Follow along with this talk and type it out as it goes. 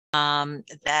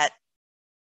that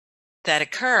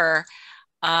occur.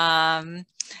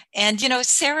 And, you know,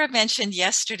 Sarah mentioned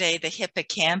yesterday the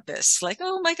hippocampus, like,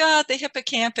 oh my God, the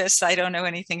hippocampus, I don't know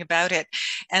anything about it.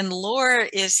 And Laure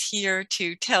is here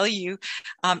to tell you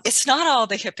it's not all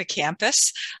the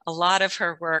hippocampus. A lot of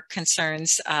her work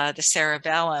concerns the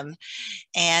cerebellum.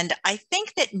 And I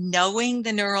think that knowing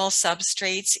the neural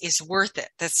substrates is worth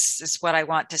it. This is what I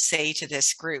want to say to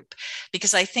this group,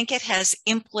 because I think it has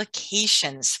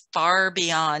implications far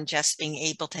beyond just being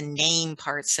able to name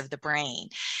parts of the brain.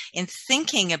 In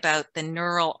thinking about the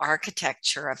neural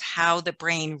architecture of how the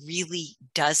brain really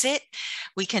does it,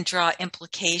 we can draw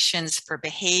implications for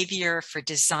behavior, for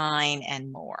design,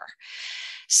 and more.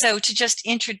 So to just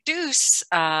introduce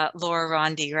Laure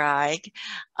Rondi-Reig,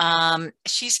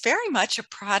 she's very much a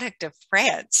product of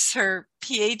France. Her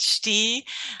PhD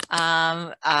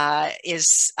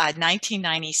is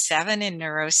 1997 in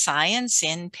neuroscience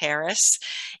in Paris.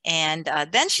 And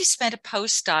then she spent a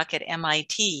postdoc at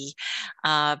MIT.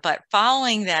 But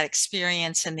following that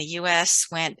experience in the US,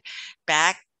 went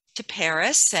back to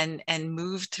Paris and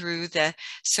moved through the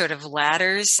sort of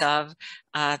ladders of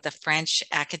the French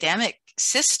academic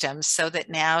system, so that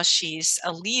now she's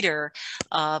a leader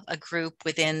of a group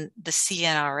within the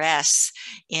CNRS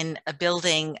in a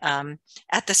building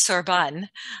at the Sorbonne.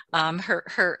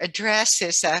 Her address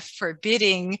is a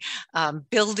forbidding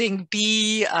building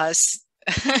B,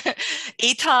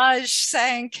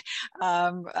 étage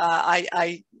 5.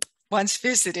 I once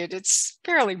visited. It's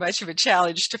fairly much of a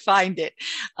challenge to find it,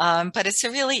 but it's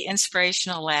a really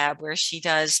inspirational lab where she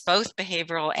does both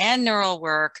behavioral and neural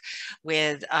work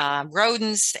with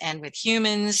rodents and with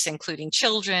humans, including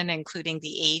children, including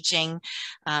the aging.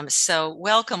 So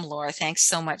welcome, Laure. Thanks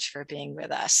so much for being with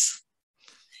us.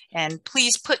 And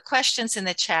please put questions in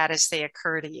the chat as they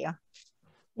occur to you.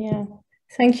 Yeah.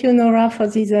 Thank you, Nora, for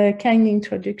this kind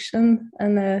introduction,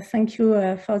 and thank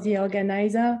you for the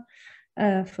organizer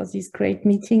for this great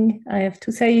meeting. I have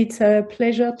to say it's a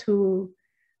pleasure to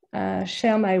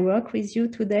share my work with you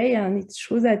today, and it's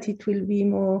true that it will be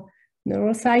more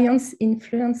neuroscience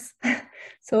influence.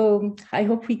 So I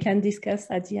hope we can discuss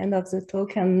at the end of the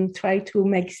talk and try to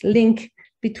make link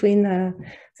between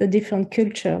the different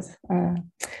cultures.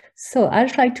 So I'll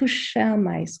try to share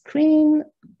my screen.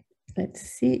 Let's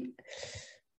see.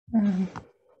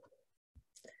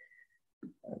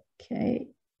 Okay.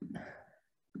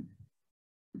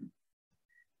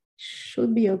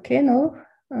 Should be okay now.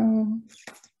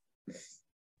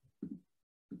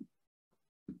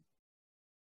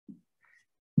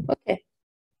 Okay.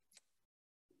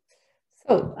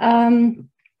 So,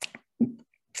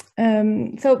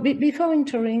 before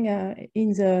entering in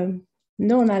the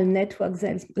neural networks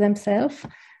themselves,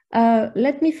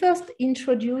 let me first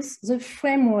introduce the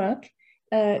framework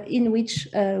in which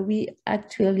we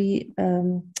actually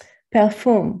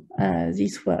perform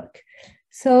this work.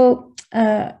 So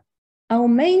our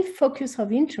main focus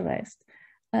of interest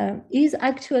is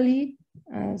actually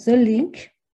the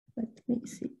link, let me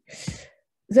see,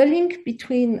 the link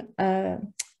between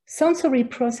sensory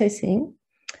processing,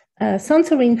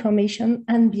 sensory information,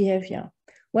 and behavior.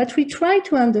 What we try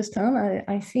to understand,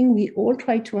 I think we all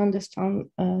try to understand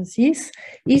this,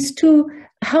 is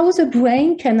how the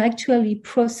brain can actually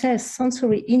process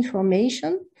sensory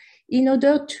information in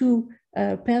order to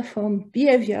perform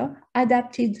behavior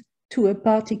adapted to a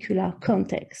particular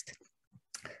context.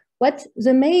 What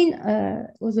the main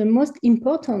or the most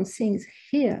important things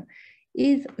here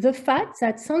is the fact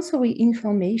that sensory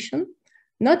information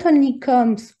not only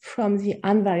comes from the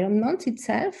environment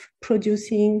itself,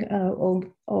 producing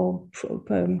or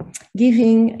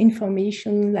giving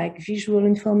information like visual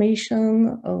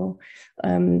information or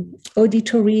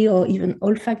auditory or even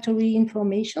olfactory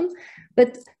information,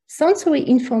 but sensory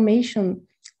information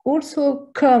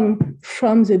also come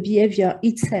from the behavior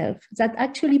itself that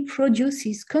actually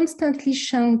produces constantly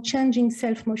changing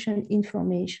self-motion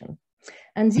information.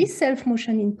 And this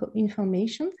self-motion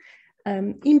information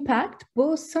impact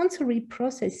both sensory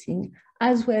processing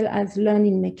as well as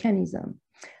learning mechanism.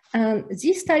 And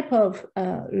this type of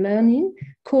learning,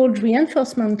 called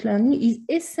reinforcement learning, is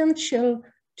essential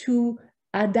to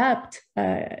adapt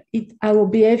our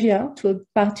behavior to a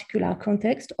particular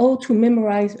context or to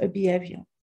memorize a behavior.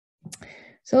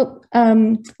 So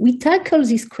we tackle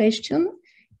this question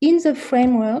in the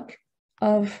framework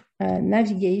of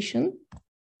navigation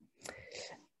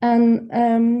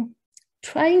and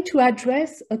trying to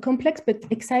address a complex but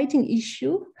exciting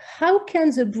issue: how can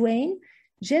the brain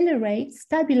generate,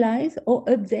 stabilize, or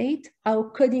update our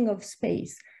coding of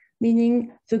space,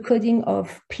 meaning the coding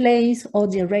of place or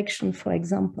direction, for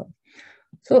example.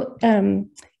 So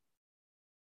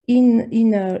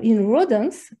in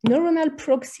rodents, neuronal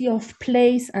proxy of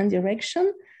place and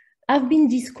direction have been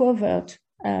discovered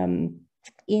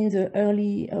in the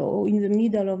early or in the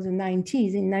middle of the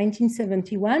 90s. In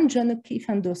 1971, John O'Keefe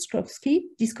and Ostrowski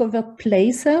discovered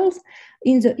place cells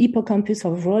in the hippocampus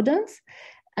of rodents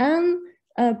and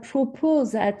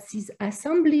proposed that these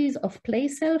assemblies of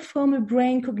place cells form a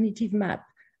brain cognitive map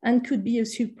and could be a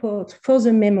support for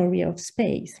the memory of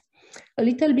space. A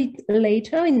little bit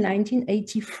later, in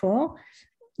 1984,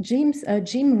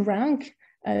 Jim Rank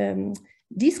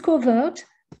discovered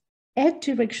head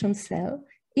direction cell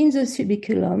in the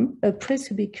subiculum, a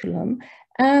presubiculum,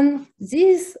 and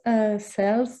these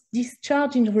cells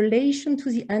discharge in relation to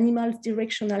the animal's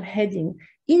directional heading,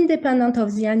 independent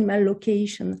of the animal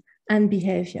location and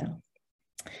behavior.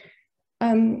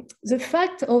 The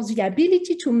fact of the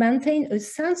ability to maintain a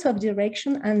sense of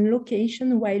direction and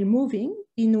location while moving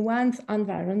in one's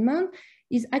environment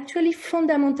is actually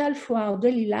fundamental for our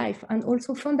daily life and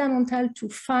also fundamental to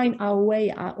find our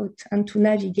way out and to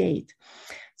navigate.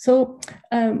 So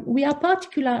we are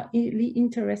particularly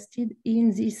interested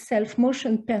in this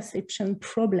self-motion perception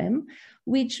problem,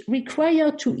 which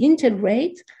requires to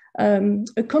integrate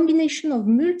a combination of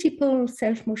multiple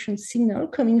self-motion signal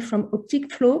coming from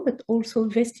optic flow, but also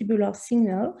vestibular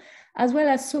signal, as well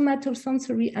as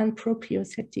somatosensory and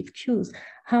proprioceptive cues,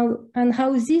 how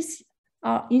these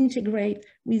are integrated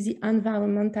with the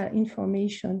environmental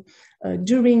information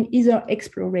during either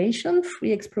exploration,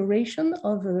 free exploration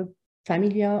of a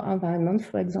familiar environment,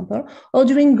 for example, or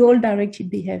during goal-directed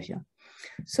behavior.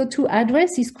 So to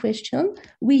address this question,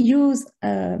 we use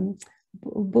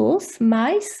both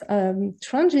mice,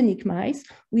 transgenic mice,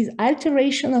 with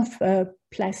alteration of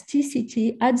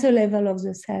plasticity at the level of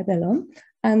the cerebellum,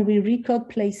 and we record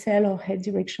place cell or head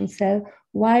direction cell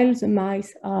while the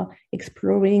mice are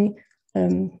exploring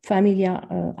familiar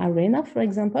arena, for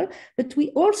example. But we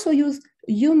also use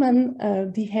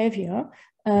human behavior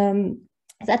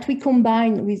that we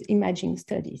combine with imaging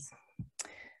studies.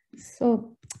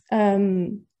 So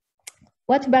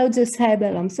what about the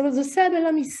cerebellum? So the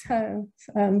cerebellum is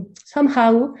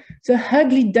somehow the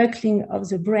ugly duckling of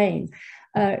the brain.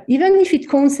 Even if it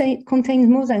contains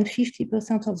more than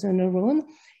 50% of the neuron,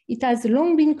 it has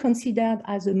long been considered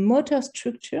as a motor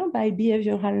structure by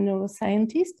behavioral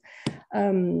neuroscientists.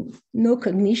 No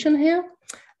cognition here.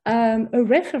 A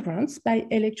reference by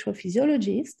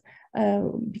electrophysiologists,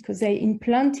 because they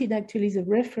implanted actually the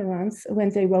reference when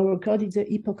they were recorded the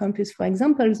hippocampus, for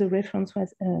example, the reference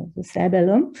was the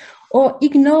cerebellum, or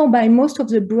ignored by most of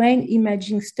the brain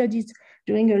imaging studies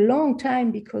during a long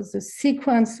time because the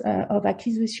sequence of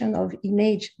acquisition of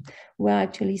image were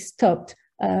actually stopped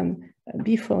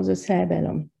before the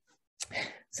cerebellum.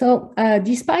 So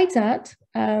despite that,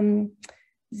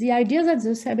 the idea that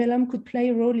the cerebellum could play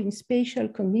a role in spatial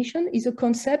cognition is a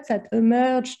concept that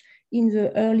emerged in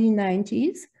the early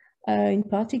 90s, in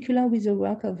particular with the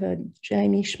work of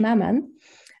Jeremy Schmaman,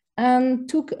 and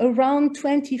took around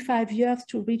 25 years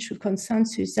to reach a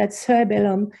consensus that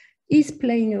cerebellum is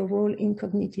playing a role in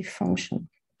cognitive function.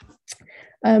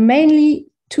 Mainly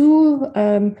two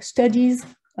studies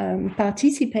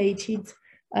participated,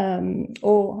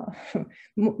 or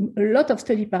a lot of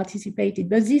studies participated,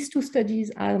 but these two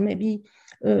studies are maybe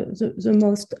the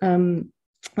most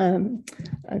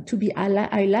to be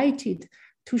highlighted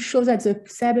to show that the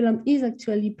cerebellum is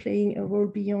actually playing a role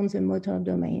beyond the motor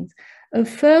domains. A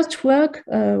first work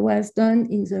was done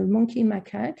in the monkey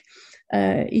macaque.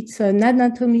 It's an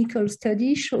anatomical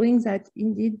study showing that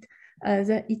indeed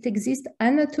that it exists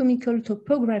anatomical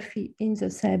topography in the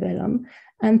cerebellum,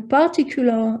 and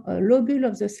particular lobule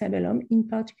of the cerebellum, in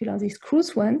particular this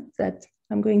cruise one that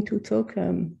I'm going to talk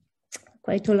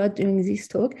quite a lot during this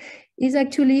talk, is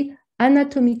actually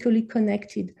anatomically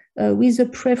connected with the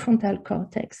prefrontal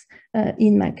cortex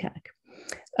in macaque.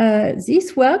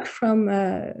 This work from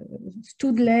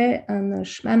Studley and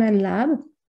Schmaman lab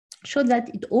showed that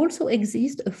it also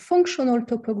exists a functional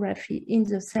topography in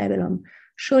the cerebellum,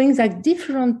 showing that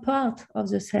different parts of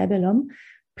the cerebellum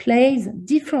plays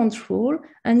different role,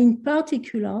 and in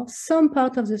particular, some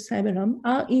parts of the cerebellum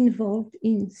are involved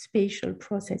in spatial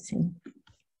processing.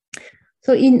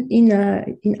 So in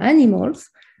animals,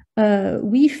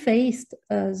 we faced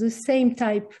the same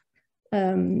type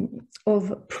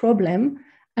of problem,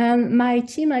 and my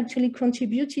team actually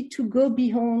contributed to go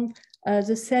beyond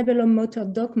the cerebellum motor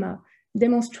dogma,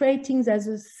 demonstrating that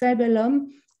the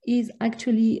cerebellum is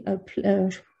actually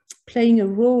playing a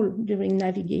role during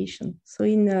navigation. So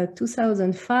in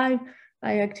 2005,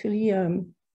 I actually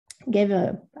gave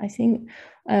I think,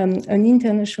 an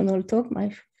international talk,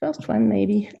 my first one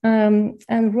maybe,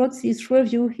 and wrote this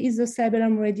review, Is the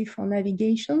Cerebellum Ready for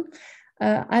Navigation?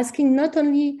 Asking not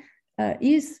only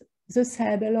is the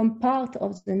cerebellum part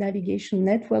of the navigation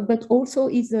network, but also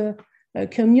is the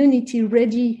community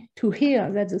ready to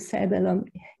hear that the cerebellum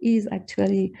is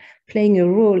actually playing a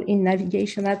role in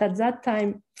navigation. At that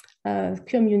time,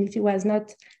 community was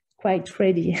not quite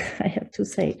ready, I have to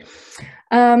say.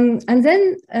 And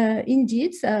then,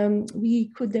 indeed, we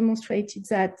could demonstrate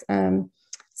that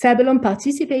cerebellum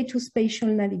participate to spatial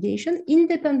navigation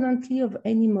independently of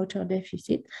any motor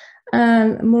deficit.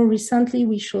 And more recently,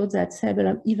 we showed that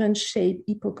cerebellum even shape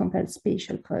hippocampal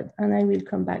spatial code. And I will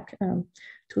come back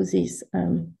to this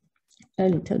a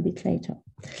little bit later.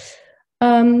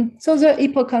 So the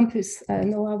hippocampus,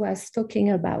 Noah was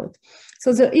talking about.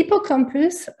 So the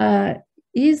hippocampus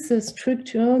is a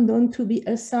structure known to be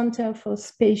a center for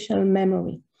spatial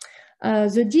memory.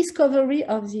 The discovery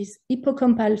of this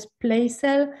hippocampal place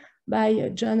cell by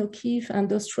John O'Keefe and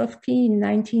Ostrowski in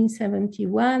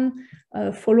 1971,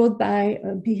 followed by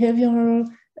a behavioral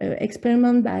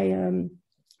experiment by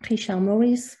Richard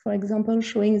Morris, for example,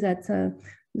 showing that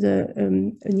the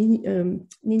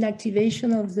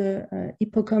inactivation of the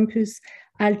hippocampus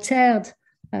altered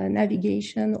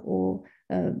navigation or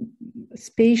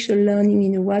spatial learning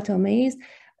in a water maze,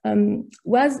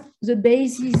 was the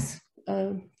basis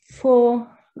for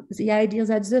the idea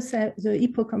that the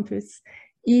hippocampus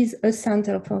is a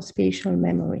center for spatial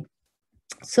memory.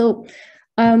 So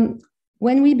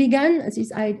when we began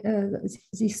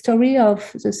this story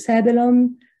of the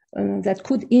cerebellum that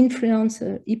could influence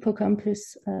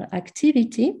hippocampus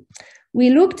activity, we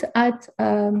looked at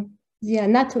the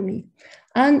anatomy.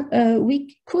 And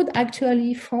we could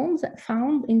actually found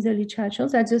in the literature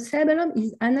that the cerebellum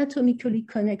is anatomically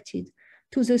connected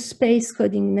to the space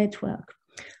coding network,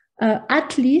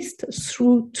 at least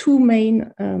through two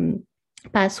main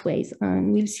pathways.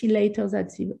 And we'll see later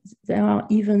that there are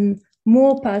even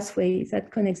more pathways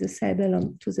that connect the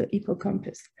cerebellum to the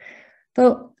hippocampus.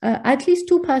 So at least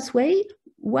two pathways,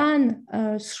 one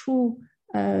through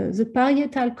the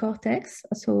parietal cortex,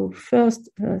 so first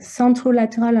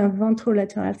centrolateral and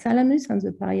ventrolateral thalamus and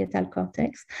the parietal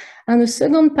cortex, and a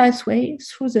second pathway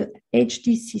through the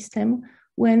HD system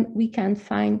when we can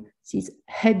find this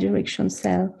head direction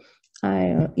cell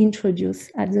I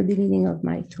introduced at the beginning of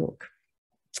my talk.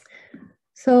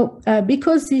 So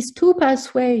because these two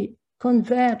pathways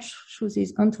converge through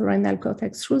this entorhinal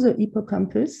cortex through the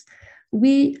hippocampus,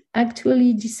 we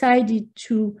actually decided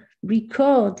to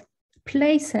record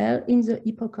place cell in the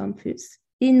hippocampus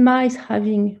in mice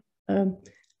having an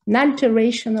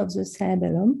alteration of the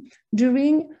cerebellum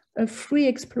during a free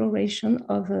exploration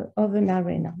of an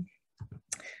arena.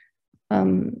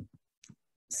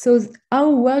 So our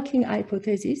working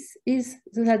hypothesis is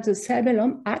that the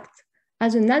cerebellum acts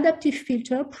as an adaptive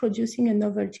filter producing a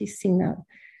novelty signal.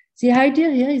 The idea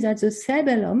here is that the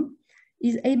cerebellum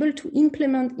is able to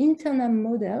implement internal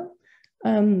model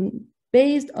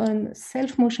based on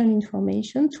self-motion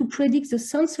information to predict the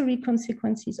sensory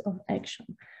consequences of action.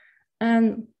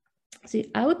 And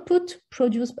the output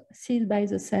produced by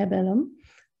the cerebellum,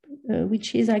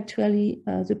 which is actually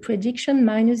the prediction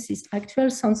minus this actual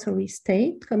sensory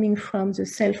state coming from the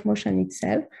self-motion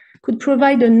itself, could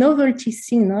provide a novelty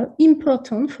signal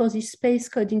important for the space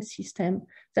coding system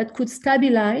that could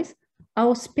stabilize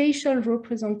our spatial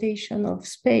representation of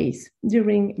space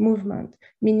during movement,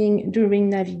 meaning during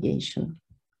navigation.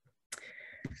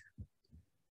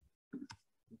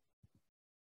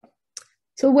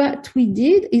 So what we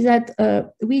did is that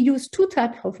we used two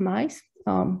types of mice.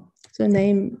 The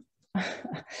name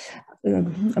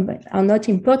are not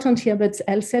important here, but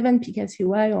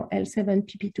L7PKCY or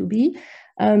L7PP2B.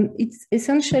 It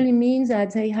essentially means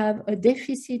that they have a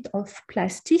deficit of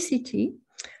plasticity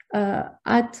in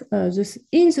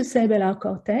the cerebellar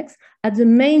cortex at the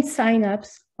main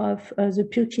synapse of the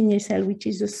Purkinje cell, which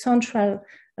is the central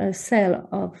cell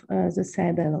of the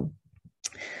cerebellum.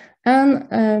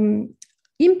 And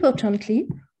importantly,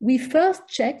 we first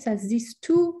checked that these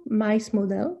two mice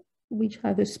models, which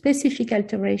have a specific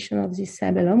alteration of the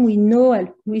cerebellum, we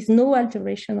know with no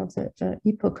alteration of the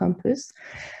hippocampus,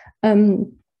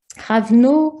 have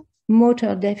no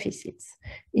motor deficits.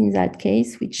 In that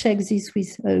case, we check this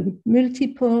with a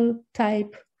multiple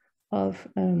type of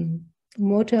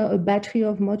motor, a battery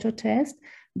of motor tests,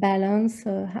 balance,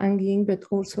 hanging, but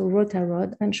also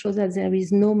rotarod, and show that there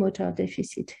is no motor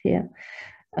deficit here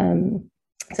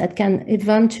that can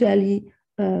eventually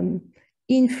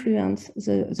influence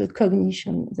the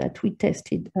cognition that we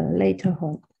tested later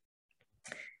on.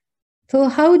 So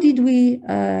how did we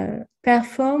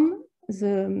perform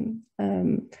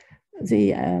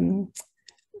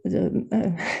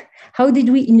how did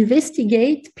we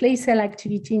investigate place cell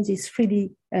activity in these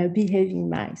 3D behaving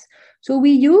mice? So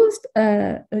we used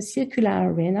a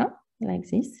circular arena like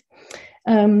this,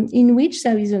 in which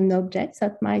there is an object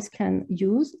that mice can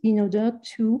use in order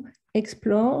to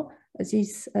explore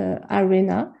this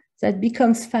arena that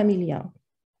becomes familiar.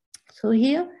 So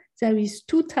here there is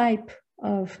two types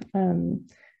of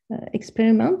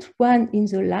experiment, one in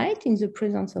the light, in the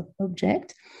presence of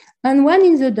object, and one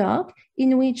in the dark,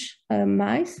 in which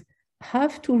mice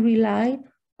have to rely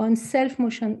on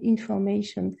self-motion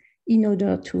information in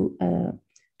order to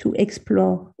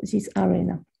explore this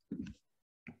arena.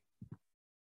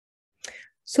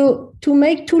 So to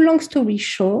make too long story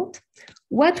short,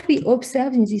 what we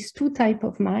observe in these two types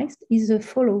of mice is the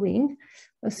following.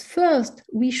 First,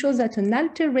 we show that an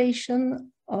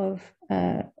alteration of,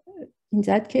 in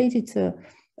that case, it's a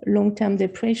long-term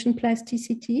depression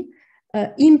plasticity,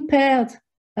 impaired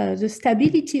the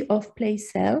stability of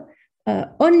place cell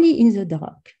only in the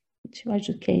dark, which was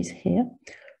the case here.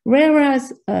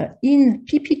 Whereas in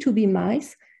PP2B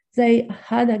mice, they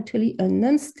had actually an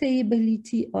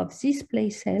instability of this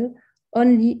place cell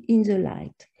only in the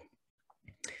light.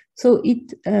 So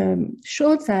it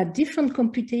shows that different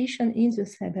computation in the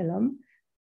cerebellum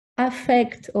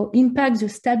affect or impact the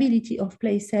stability of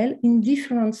place cell in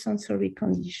different sensory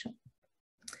conditions.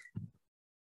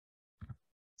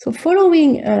 So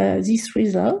following this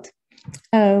result,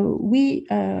 we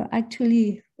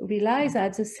actually realize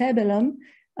that the cerebellum,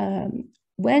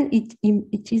 when it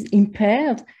is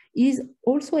impaired, is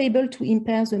also able to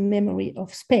impair the memory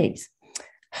of space.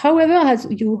 However, as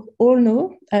you all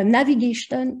know,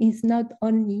 navigation is not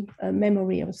only a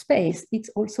memory of space, it's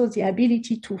also the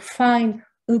ability to find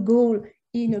a goal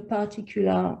in a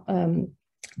particular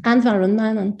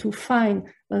environment and to find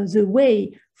the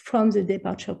way from the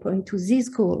departure point to this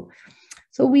goal.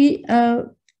 So we,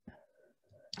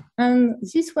 and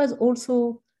this was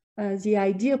also the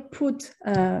idea put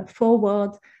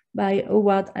forward by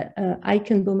Howard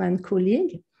Eichenbaum and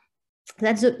colleague,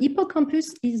 that the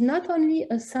hippocampus is not only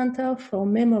a center for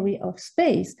memory of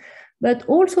space, but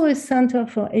also a center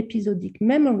for episodic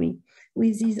memory,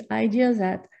 with this idea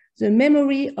that the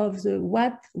memory of the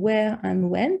what, where, and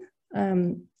when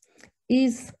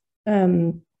is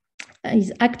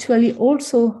actually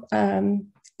also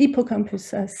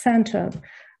hippocampus centered.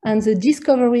 And the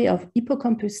discovery of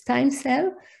hippocampus time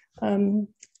cell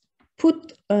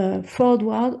put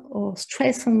forward or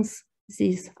strengthens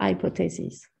this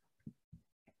hypothesis.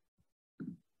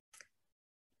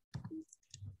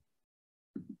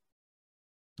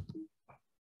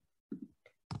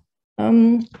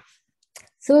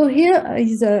 So here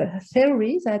is a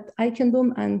theory that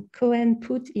Eichenbaum and Cohen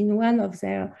put in one of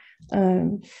their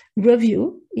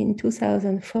review in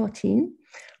 2014,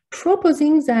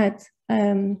 proposing that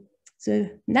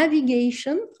the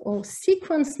navigation or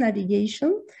sequence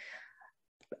navigation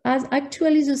has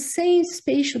actually the same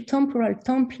spatial-temporal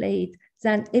template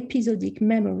than episodic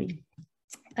memory.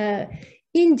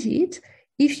 Indeed,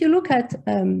 if you look at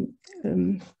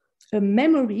a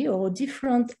memory or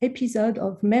different episode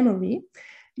of memory,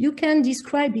 you can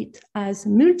describe it as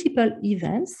multiple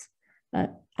events,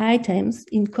 items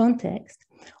in context,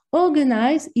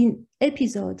 organized in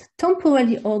episodes,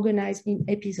 temporally organized in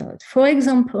episodes. For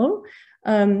example,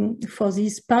 for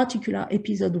this particular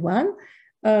episode 1,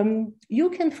 you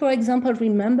can, for example,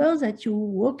 remember that you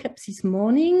woke up this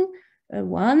morning,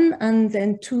 1, and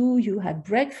then 2, you had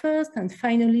breakfast, and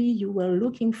finally you were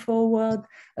looking forward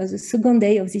the second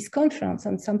day of this conference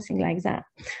and something like that.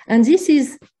 And this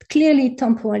is clearly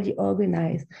temporally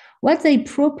organized. What they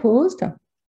proposed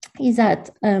is that,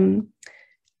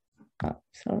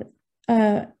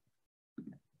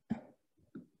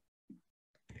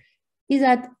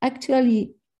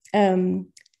 actually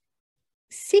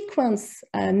sequence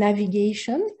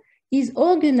navigation is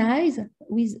organized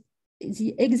with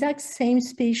the exact same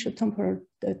spatial temporal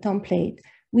template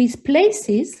with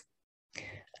places,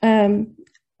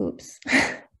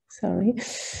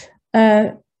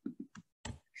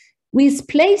 with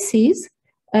places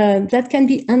that can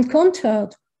be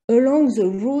encountered along the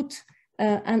route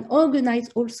and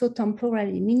organized also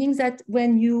temporally, meaning that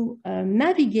when you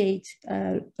navigate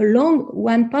along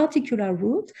one particular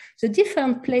route, the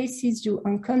different places you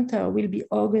encounter will be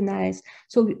organized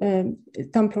so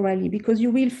temporally, because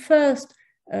you will first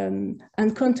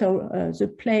encounter the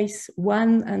place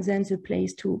 1 and then the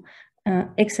place 2,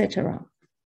 etc.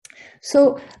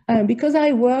 So because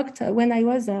I worked, when I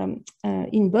was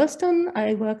in Boston,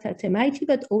 I worked at MIT,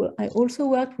 but I also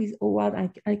worked with Howard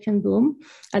Eichenbaum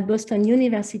at Boston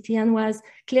University and was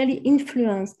clearly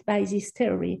influenced by this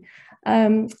theory.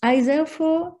 I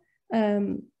therefore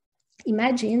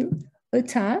imagine a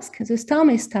task, the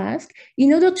STAR-Maze task,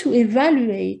 in order to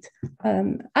evaluate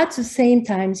at the same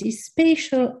time the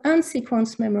spatial and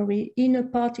sequence memory in a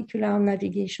particular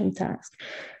navigation task.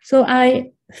 So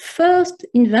I first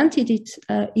invented it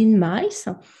in mice,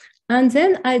 and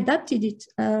then I adapted it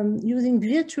using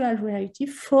virtual reality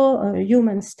for a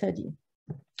human study.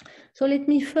 So let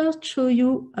me first show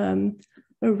you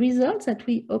a result that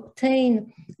we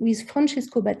obtained with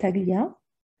Francesco Battaglia,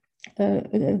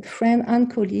 a friend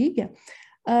and colleague,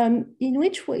 in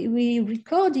which we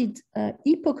recorded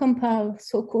hippocampal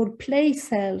so-called play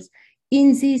cells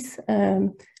in this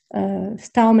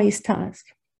STAR-Maze task.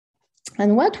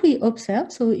 And what we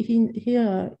observed, so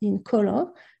here in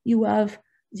color, you have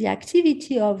the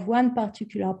activity of one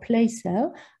particular play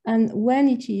cell, and when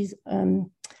it is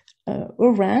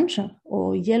orange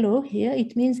or yellow here,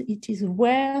 it means it is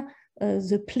where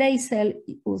the play cell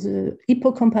or the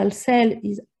hippocampal cell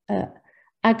is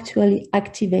actually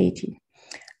activated.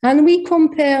 And we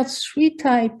compared 3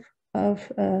 types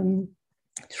of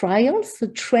trials: the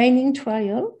training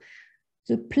trial,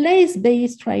 the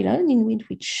place-based trial, in which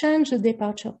we change the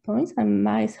departure points and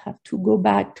mice have to go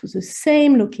back to the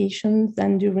same location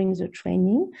than during the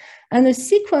training, and a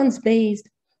sequence-based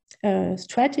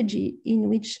strategy in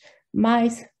which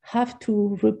mice have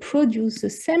to reproduce the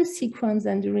same sequence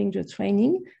than during the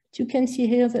training. You can see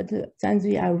here that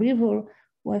the arrival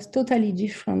was totally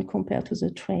different compared to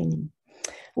the training.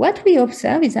 What we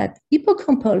observe is that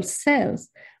hippocampal cells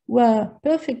were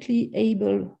perfectly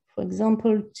able, for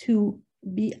example, to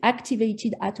be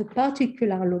activated at a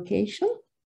particular location.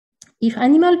 If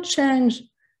animals change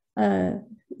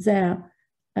their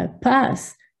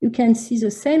path, you can see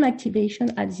the same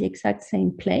activation at the exact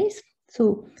same place,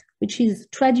 so which is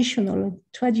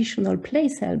traditional play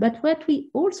cell. But what we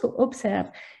also observe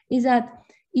is that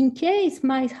in case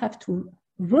mice have to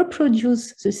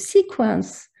reproduce the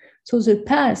sequence, so the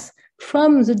path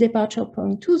from the departure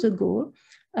point to the goal,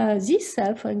 this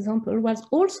cell, for example, was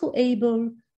also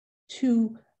able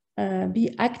to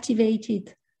be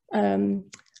activated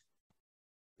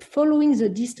following the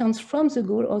distance from the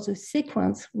goal or the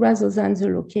sequence rather than the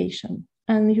location.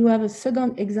 And you have a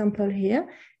second example here.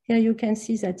 Here you can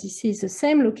see that this is the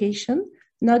same location,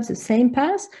 not the same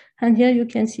path. And here you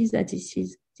can see that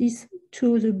these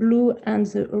two, the blue and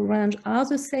the orange, are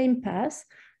the same path.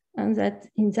 And that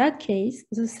in that case,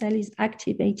 the cell is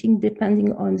activating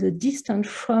depending on the distance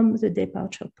from the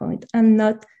departure point and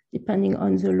not depending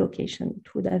on the location.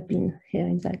 It would have been here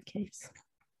in that case.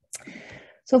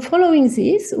 So following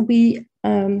this, we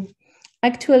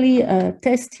actually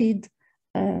tested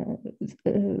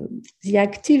the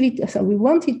activity. So we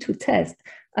wanted to test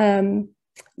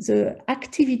the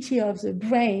activity of the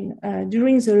brain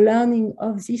during the learning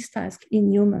of this task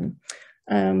in human,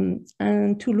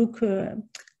 and to look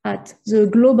at the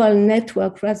global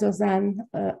network rather than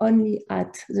only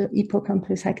at the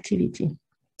hippocampus activity.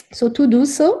 So to do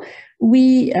so,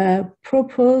 we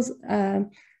propose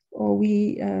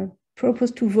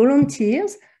to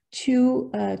volunteers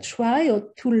to try or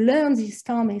to learn this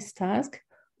STAR-Maze task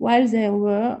while they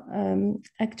were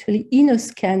actually in a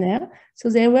scanner. So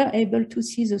they were able to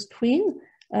see the screen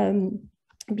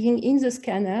being in the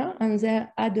scanner, and they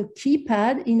had a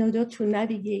keypad in order to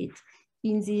navigate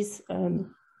in this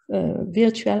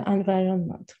virtual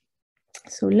environment.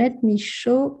 So let me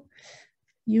show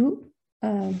you.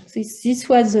 This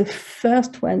was the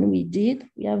first one we did.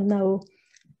 We have now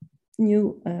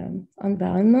new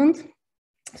environment.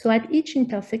 So at each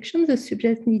intersection, the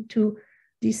subject need to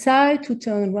decide to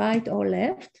turn right or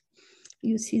left.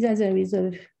 You see that there is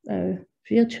a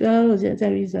virtual,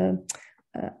 there is a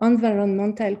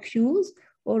environmental cues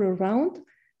all around.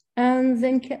 And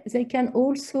then they can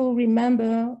also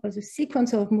remember the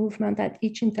sequence of movement at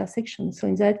each intersection. So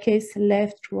in that case,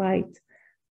 left, right,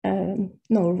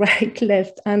 right,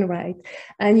 left, and right.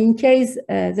 And in case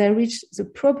they reach the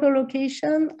proper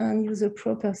location and use the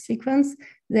proper sequence,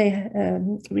 they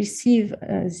receive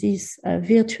this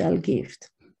virtual gift.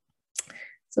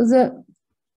 So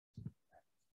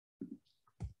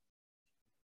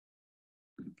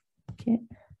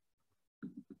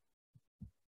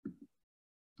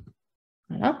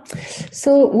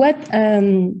So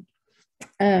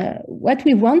what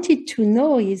we wanted to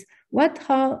know is what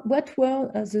were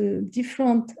the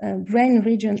different brain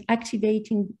regions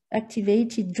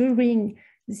activated during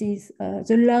this,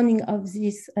 the learning of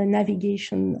this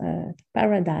navigation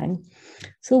paradigm.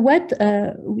 So what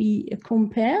we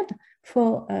compared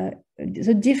for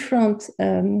the different,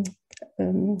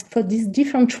 for this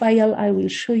different trial I will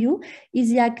show you is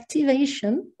the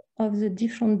activation of the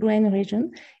different brain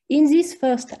region in this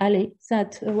first alley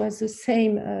that was the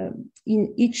same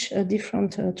in each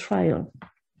different trial.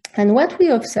 And what we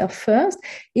observe first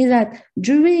is that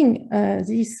during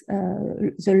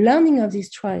the learning of this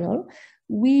trial,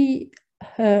 we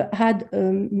had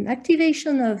an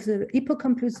activation of the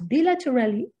hippocampus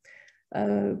bilaterally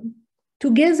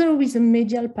together with the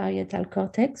medial parietal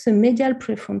cortex, the medial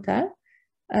prefrontal,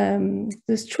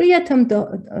 the striatum,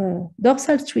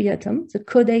 dorsal striatum, the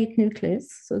caudate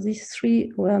nucleus. So these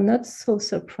three were not so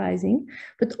surprising,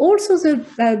 but also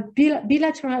the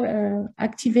bilateral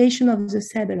activation of the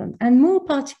cerebellum, and more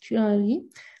particularly,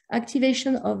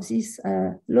 activation of this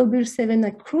lobule 7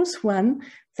 across 1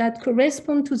 that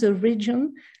correspond to the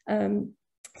region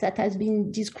that has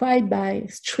been described by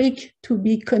Strick to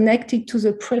be connected to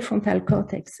the prefrontal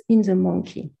cortex in the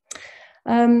monkey.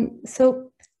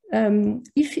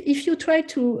 If you try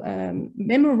to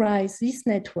memorize this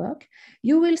network,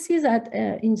 you will see that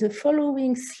in the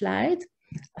following slide,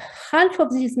 half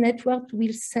of this network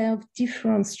will serve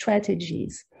different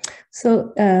strategies.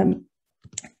 So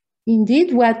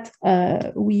indeed, what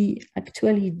we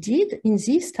actually did in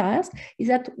this task is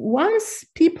that once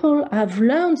people have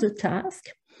learned the task,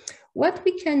 what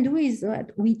we can do is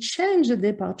that we change the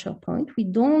departure point. We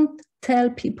don't tell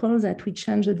people that we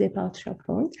change the departure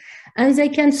point, and they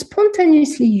can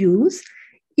spontaneously use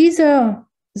either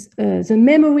the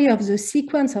memory of the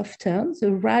sequence of turns,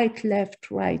 the right,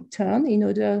 left, right turn, in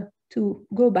order to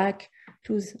go back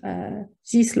to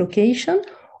this location,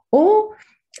 or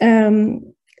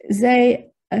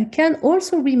they can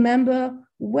also remember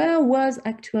where was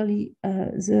actually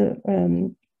the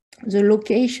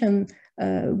location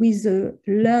with the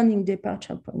learning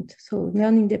departure point. So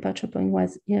learning departure point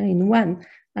was here in 1,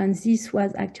 and this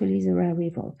was actually the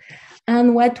arrival.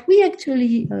 And what we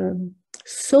actually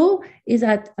saw is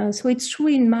that, so it's true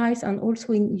in mice and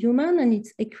also in human, and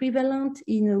it's equivalent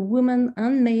in women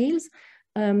and males.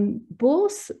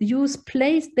 Both use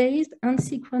place-based and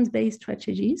sequence-based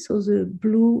strategies, so the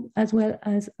blue as well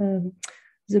as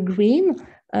the green.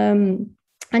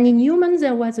 And in humans,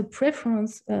 there was a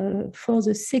preference for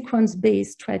the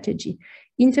sequence-based strategy.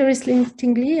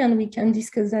 Interestingly, and we can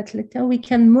discuss that later, we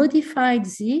can modify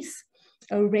this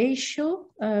ratio,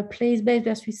 place-based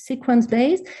versus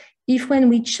sequence-based, if when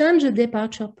we change the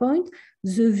departure point,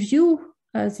 the view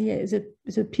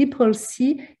the people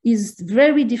see is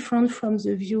very different from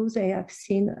the view they have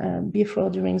seen before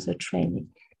during the training.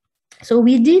 So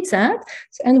we did that,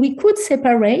 and we could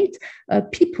separate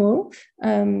people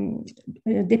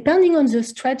depending on the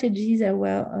strategy they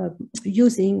were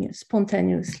using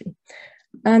spontaneously.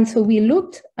 And so we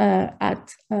looked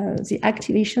at the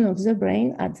activation of the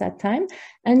brain at that time.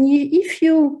 And if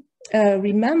you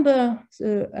remember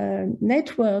the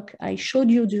network I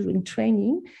showed you during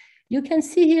training, you can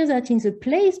see here that in the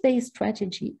place-based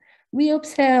strategy, we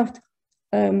observed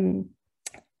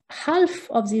half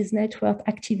of this network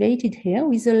activated here,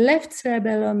 with the left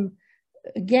cerebellum,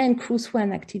 again,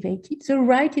 CRUS1 activated, the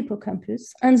right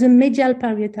hippocampus, and the medial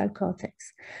parietal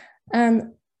cortex.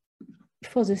 And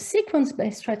for the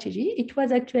sequence-based strategy, it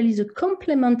was actually the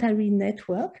complementary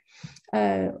network,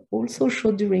 also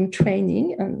showed during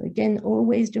training, and again,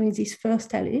 always during this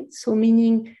first alley, so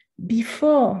meaning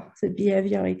before the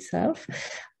behavior itself.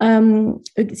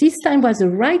 This time was the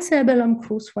right cerebellum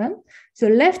CRUS1, the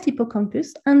left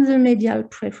hippocampus, and the medial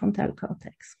prefrontal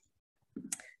cortex.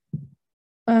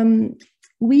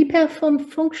 We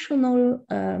performed functional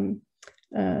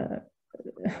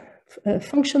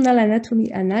anatomy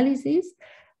analysis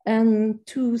and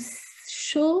to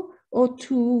show or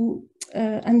to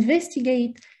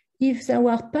investigate if there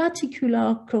were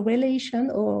particular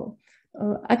correlation or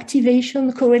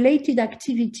activation, correlated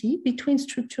activity between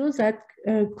structures that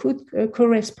could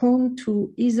correspond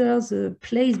to either the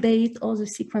place-based or the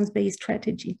sequence-based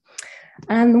strategy.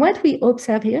 And what we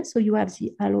observe here, so you have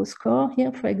the ALO score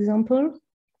here, for example,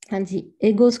 and the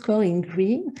EGO score in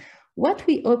green. What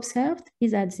we observed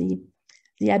is that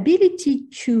the ability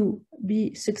to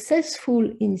be successful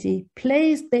in the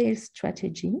place-based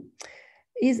strategy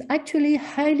is actually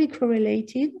highly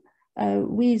correlated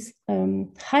with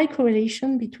high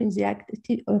correlation between the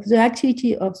activity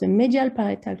of the medial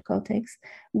parietal cortex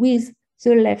with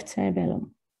the left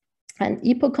cerebellum. And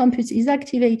hippocampus is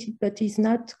activated, but is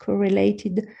not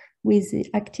correlated with the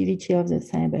activity of the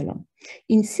cerebellum.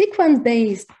 In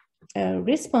sequence-based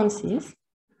responses,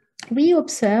 we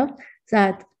observed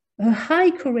that a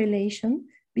high correlation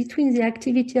between the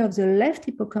activity of the left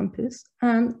hippocampus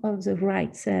and of the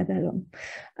right cerebellum.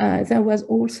 There was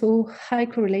also high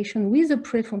correlation with the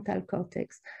prefrontal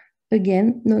cortex,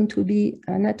 again, known to be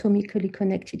anatomically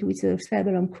connected with the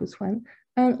cerebellum Cruce1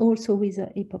 and also with the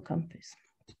hippocampus.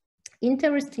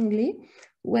 Interestingly,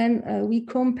 when we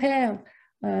compare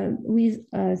with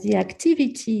the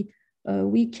activity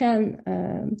we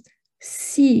can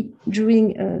see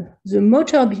during the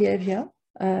motor behavior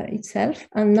itself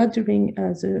and not during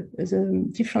the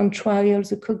different trials,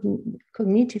 the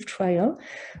cognitive trial,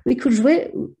 we could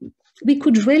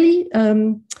really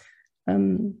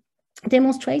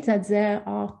demonstrate that there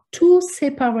are two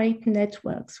separate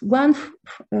networks, one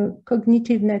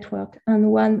cognitive network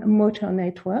and one motor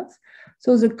network.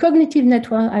 So the cognitive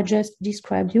network I just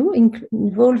described you,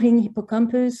 involving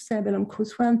hippocampus, cerebellum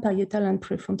Cruce1, parietal and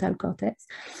prefrontal cortex.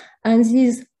 And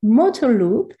this motor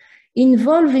loop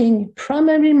involving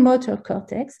primary motor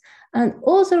cortex and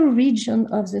other region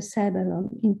of the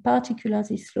cerebellum, in particular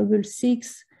this level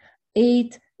 6,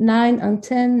 8, 9, and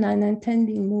 10, 9 and 10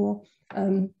 being more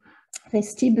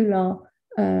vestibular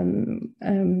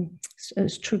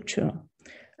structure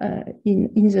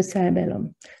in the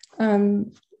cerebellum.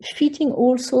 Fitting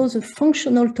also the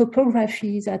functional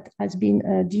topography that has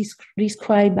been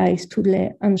described by Studley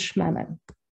and Schmamann.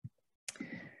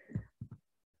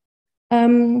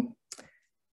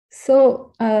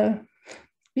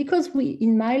 Because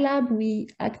in my lab, we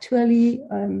actually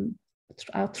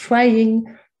are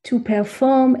trying to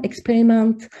perform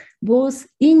experiments both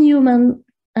in human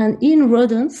and in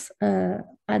rodents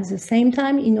at the same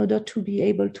time in order to be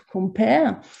able to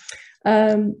compare.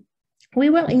 We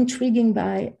were intrigued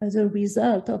by the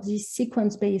result of this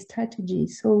sequence-based strategy.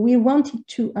 So we wanted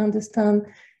to understand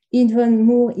even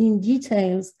more in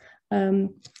details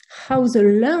how the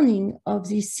learning of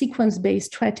this sequence-based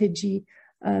strategy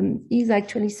is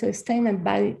actually sustained and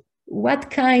by what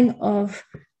kind of,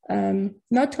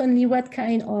 not only what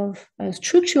kind of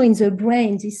structure in the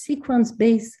brain this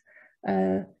sequence-based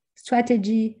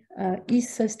strategy is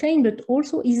sustained, but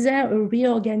also is there a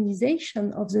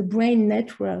reorganization of the brain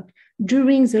network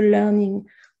during the learning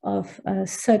of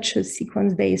such a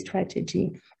sequence-based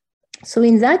strategy. So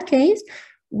in that case,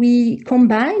 we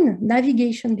combine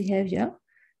navigation behavior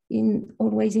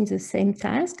always in the same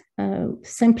task,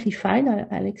 simplified,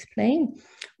 I'll explain,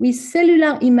 with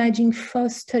cellular imaging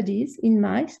first studies in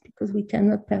mice, because we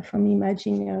cannot perform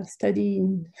imaging study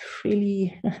in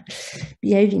freely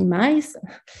behaving mice,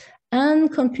 and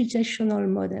computational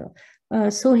model.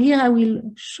 So here I will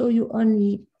show you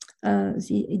only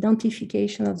the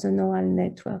identification of the neural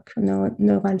network,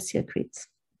 neural circuits.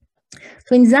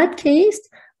 So in that case,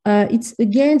 it's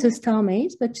again the star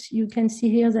maze, but you can see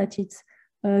here that it's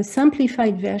a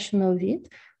simplified version of it.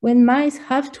 When mice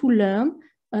have to learn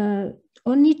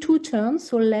only two turns,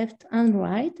 so left and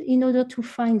right, in order to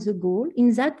find the goal.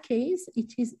 In that case,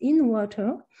 it is in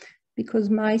water,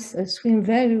 because mice swim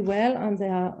very well and they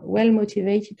are well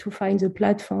motivated to find the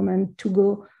platform and to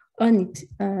go on it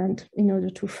and in order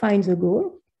to find the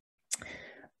goal.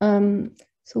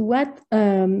 So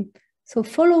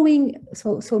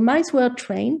mice were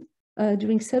trained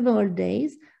during several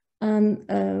days, and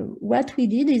what we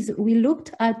did is we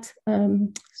looked at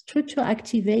structure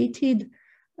activated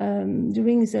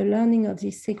during the learning of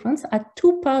this sequence at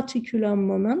two particular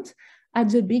moments. At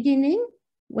the beginning,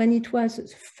 when it was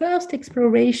first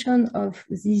exploration of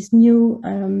this new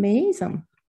maze,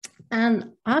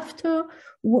 and after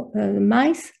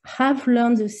mice have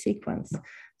learned the sequence.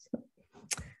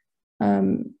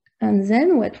 And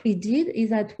then what we did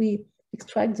is that we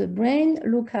extract the brain,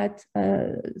 look at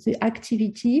the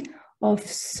activity of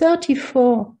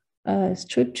 34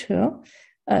 structures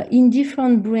in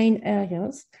different brain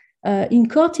areas, in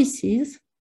cortices,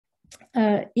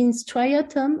 in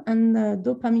striatum and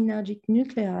dopaminergic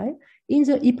nuclei, in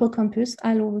the hippocampus,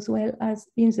 as well as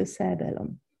in the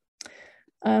cerebellum.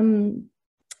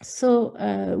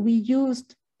 We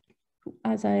used,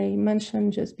 as I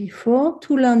mentioned just before,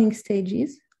 two learning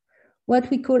stages, what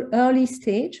we call early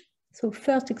stage, so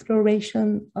first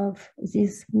exploration of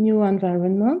this new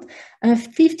environment, and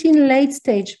 15 late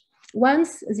stage,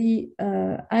 once the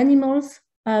animals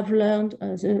have learned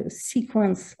the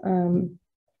sequence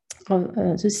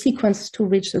to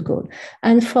reach the goal,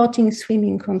 and 14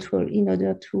 swimming control in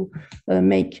order to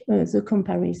make the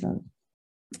comparison.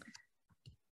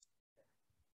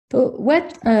 So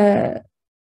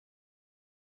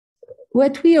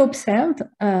what we observed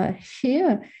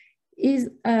here is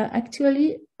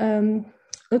actually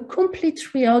a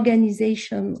complete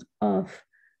reorganization of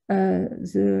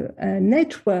the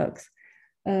networks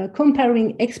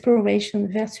comparing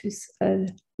exploration versus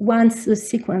once the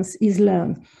sequence is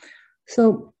learned.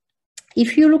 So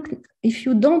if you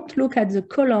don't look at the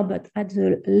color, but at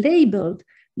the labeled,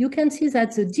 you can see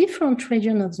that the different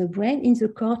region of the brain in the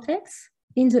cortex,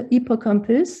 in the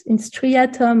hippocampus, in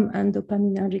striatum and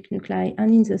dopaminergic nuclei,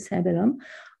 and in the cerebellum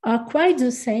are quite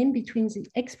the same between the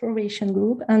exploration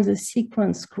group and the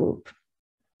sequence group.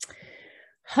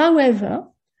 However,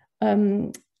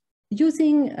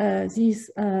 using this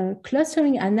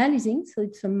clustering analysis, so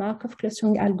it's a Markov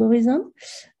clustering algorithm,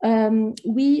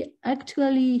 we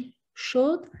actually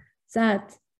showed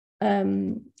that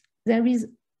there is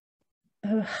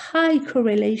a high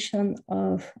correlation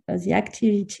of the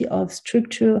activity of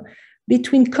structure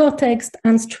between cortex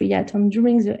and striatum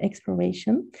during the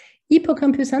exploration.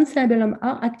 Hippocampus and cerebellum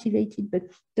are activated, but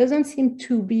doesn't seem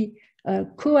to be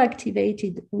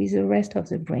co-activated with the rest of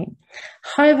the brain.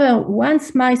 However,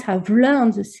 once mice have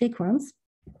learned the sequence,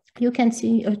 you can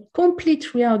see a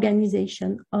complete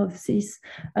reorganization of this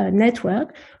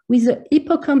network with the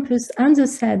hippocampus and the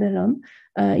cerebellum,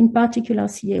 in particular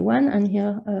CA1 and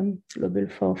here global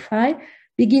 4-5,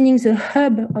 beginning the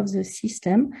hub of the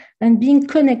system and being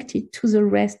connected to the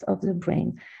rest of the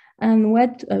brain. And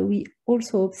what we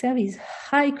also observe is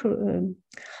high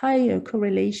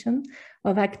correlation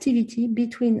of activity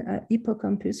between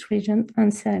hippocampus region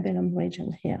and cerebellum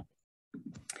region here.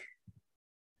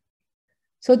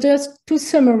 So just to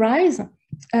summarize,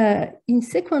 in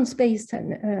sequence-based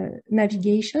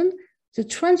navigation, the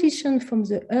transition from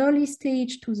the early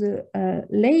stage to the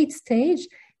late stage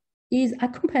is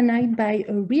accompanied by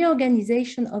a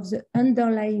reorganization of the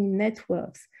underlying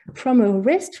networks from a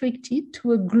restricted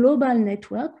to a global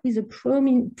network with a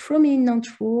prominent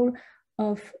role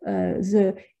of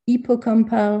the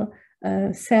hippocampal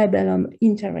cerebellum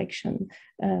interaction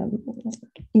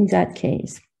in that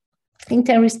case.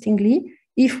 Interestingly,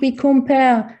 if we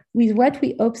compare with what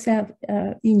we observe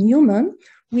in human,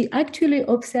 we actually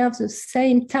observe the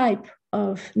same type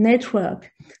of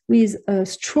network with a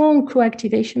strong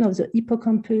co-activation of the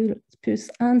hippocampus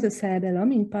and the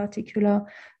cerebellum, in particular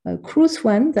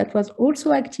CRUS1 that was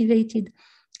also activated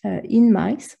in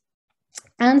mice,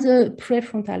 and the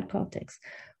prefrontal cortex.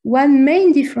 One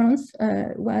main difference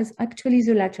was actually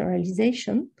the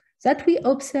lateralization that we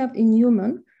observed in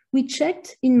human. We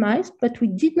checked in mice, but we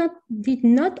did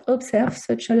not observe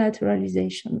such a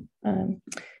lateralization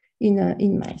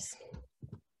in mice.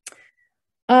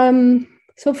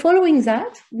 So following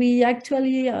that, we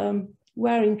actually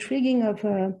were intriguing of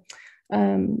the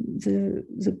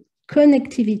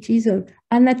connectivities of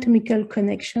anatomical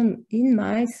connection in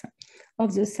mice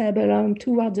of the cerebellum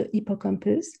toward the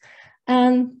hippocampus.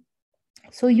 And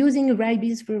so using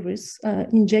rabies virus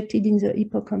injected in the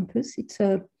hippocampus, it's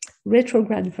a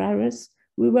retrograde virus,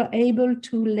 we were able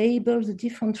to label the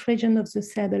different regions of the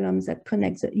cerebellum that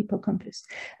connect the hippocampus.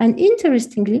 And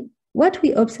interestingly, what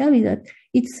we observe is that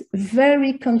it's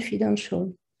very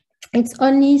confidential. It's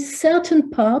only certain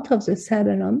part of the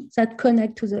cerebellum that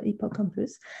connect to the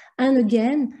hippocampus. And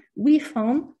again, we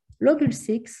found lobule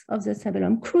 6 of the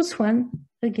cerebellum, CRUS1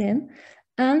 again,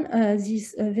 and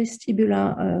this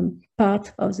vestibular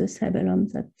part of the cerebellum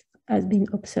that has been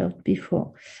observed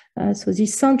before. So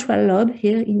this central lobe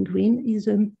here in green is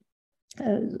the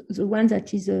one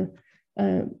that is the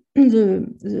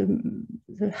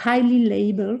highly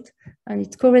labeled, and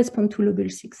it corresponds to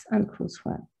lobule 6 and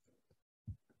CRUS1.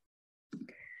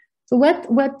 So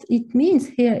what it means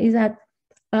here is that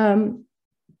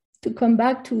to come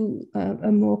back to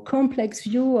a more complex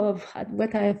view of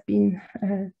what I have been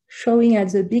showing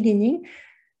at the beginning,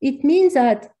 it means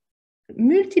that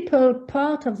multiple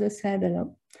parts of the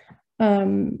cerebellum,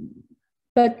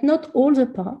 but not all the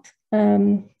parts,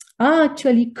 are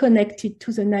actually connected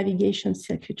to the navigation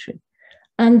circuitry,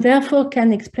 and therefore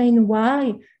can explain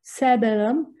why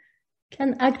cerebellum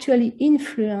can actually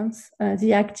influence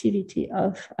the activity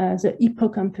of the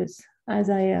hippocampus,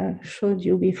 as I showed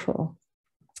you before.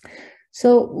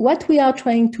 So what we are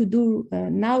trying to do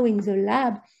now in the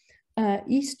lab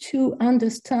is to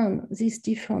understand this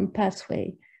different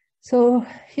pathway. So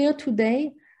here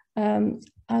today,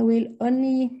 I will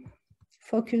only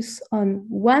focus on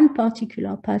one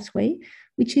particular pathway,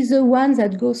 which is the one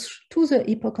that goes to the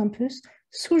hippocampus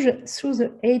through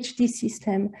the HD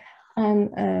system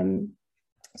and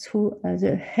through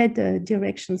the head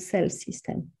direction cell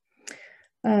system.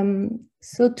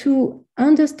 So to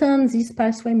understand this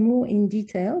pathway more in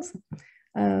details,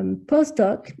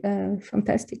 postdoc,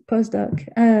 fantastic postdoc,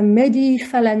 Mehdi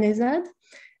Falanezad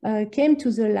came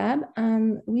to the lab,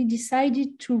 and we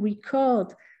decided to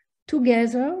record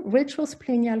together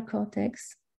retrosplenial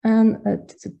cortex and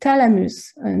the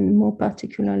thalamus, and more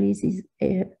particularly this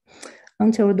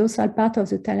anterodorsal part of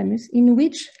the thalamus, in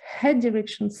which head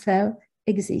direction cell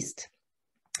exist.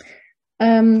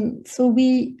 So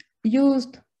we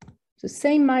used the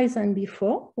same mice than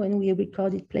before when we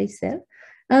recorded place cell,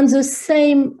 and the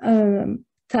same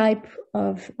type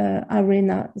of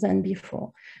arena than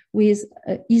before, with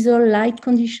either light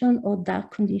condition or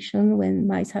dark condition when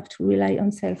mice have to rely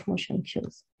on self-motion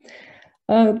cues.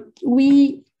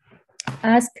 We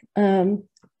asked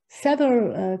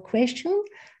several questions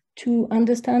to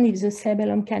understand if the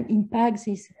cerebellum can impact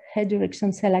this head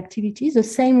direction cell activity the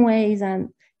same way that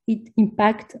it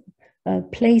impacts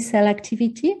place cell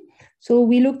activity. So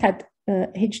we looked at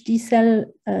HD cell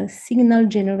signal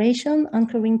generation,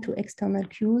 anchoring to external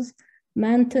cues,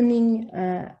 maintaining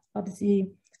of the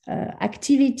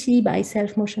activity by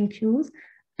self-motion cues,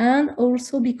 and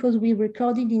also because we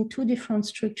recorded in two different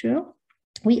structures,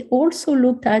 we also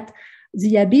looked at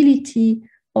the ability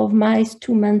of mice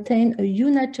to maintain a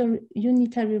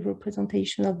unitary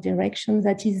representation of direction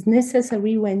that is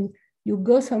necessary when you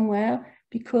go somewhere,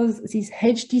 because these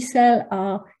HD cells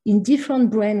are in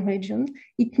different brain regions.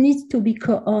 It needs to be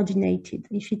coordinated.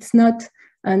 If it's not,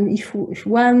 and if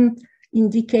one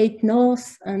indicate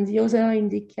north and the other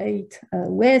indicate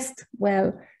west,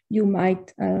 well, you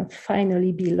might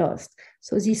finally be lost.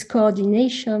 So this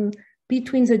coordination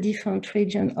between the different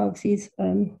regions of this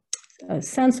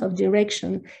sense of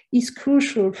direction is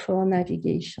crucial for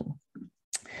navigation.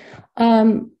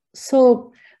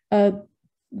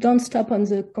 Don't stop on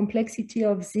the complexity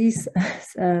of this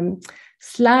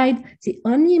slide. The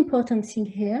only important thing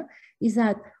here is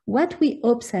that what we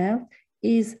observe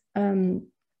is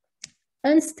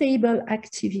unstable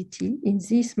activity in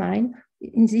this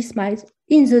mice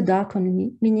in the dark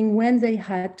only, meaning when they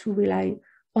had to rely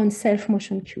on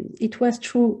self-motion cues. It was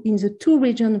true in the two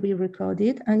regions we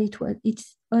recorded, and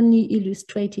it's only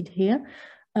illustrated here.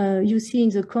 You see in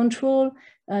the control,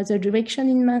 the direction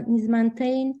is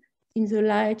maintained. In the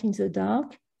light, in the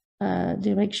dark,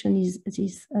 direction is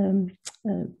this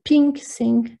pink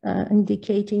thing,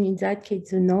 indicating in that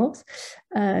case the north,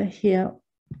 here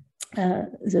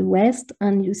the west,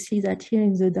 and you see that here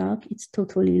in the dark, it's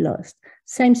totally lost.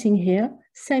 Same thing here,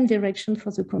 same direction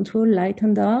for the control, light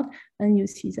and dark, and you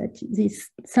see that this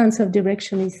sense of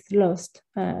direction is lost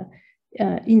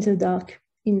in the dark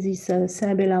in this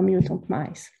cerebellar mutant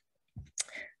mice.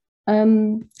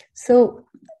 So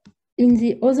in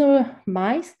the other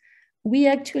mice, we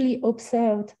actually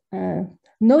observed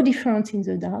no difference in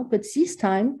the dark, but this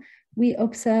time we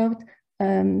observed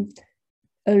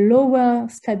a lower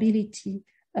stability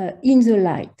in the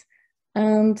light.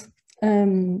 And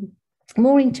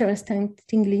more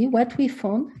interestingly, what we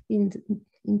found in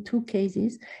two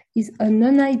cases is an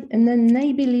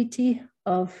inability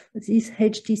of this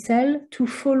HD cell to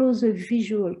follow the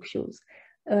visual cues,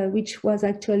 which was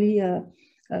actually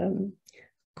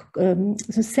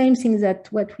the same thing that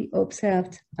what we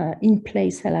observed in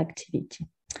place cell activity.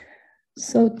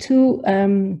 So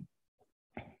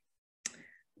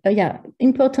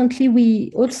importantly,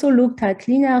 we also looked at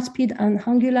linear speed and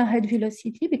angular head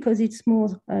velocity because it's more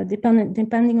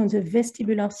depending on the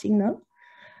vestibular signal.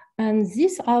 And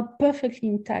these are perfectly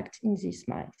intact in these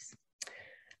mice.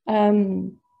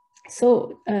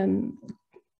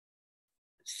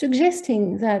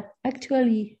 Suggesting that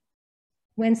actually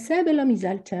when cerebellum is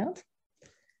altered,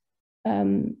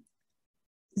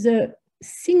 the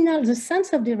signal, the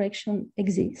sense of direction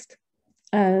exists.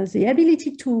 The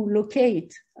ability to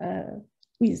locate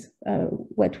with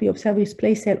what we observe with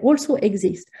place cell also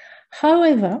exists.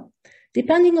 However,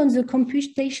 depending on the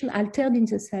computation altered in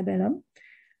the cerebellum,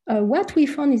 what we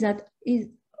found is that is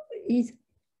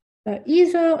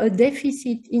either a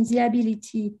deficit in the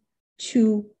ability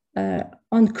to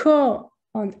encore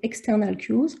on external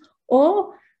cues,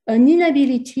 or an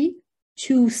inability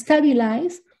to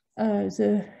stabilize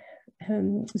the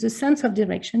sense of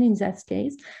direction in that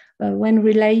case when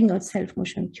relying on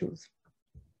self-motion cues.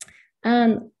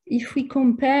 And if we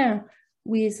compare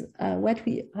with what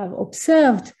we have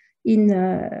observed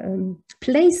in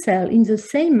place cell in the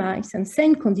same mice and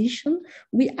same condition,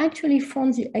 we actually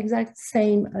found the exact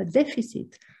same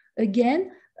deficit.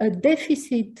 Again, a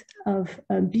deficit of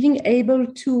being able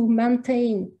to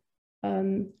maintain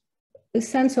a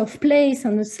sense of place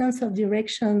and a sense of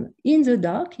direction in the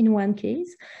dark in one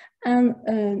case, and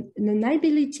an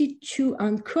inability to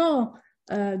anchor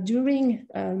during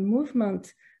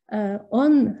movement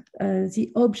on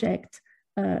the object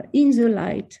in the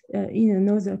light in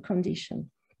another condition.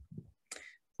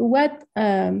 What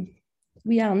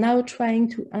we are now trying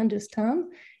to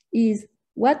understand is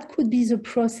what could be the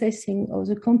processing or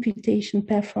the computation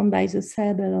performed by the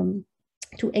cerebellum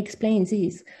to explain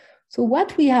this. So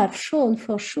what we have shown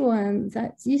for sure, and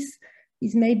that this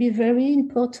is maybe very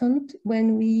important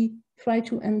when we try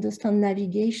to understand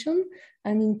navigation,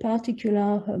 and in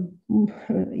particular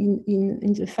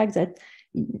in the fact that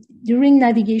during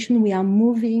navigation we are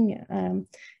moving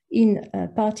in a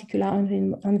particular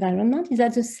environment, is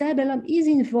that the cerebellum is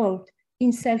involved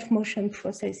in self-motion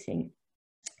processing.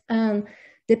 And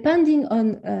depending on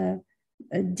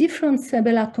a different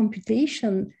cerebellar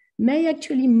computation may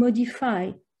actually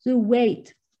modify the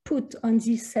weight put on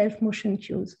these self-motion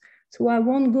cues. So I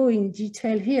won't go in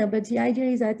detail here, but the idea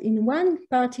is that in one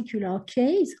particular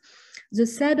case, the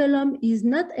cerebellum is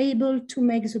not able to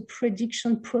make the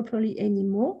prediction properly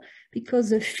anymore because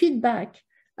the feedback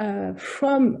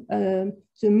from the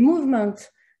movement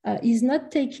is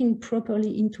not taken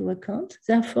properly into account.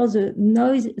 Therefore, the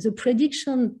noise, the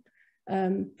prediction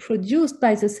produced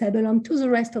by the cerebellum to the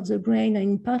rest of the brain, and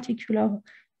in particular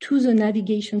to the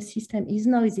navigation system, is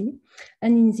noisy.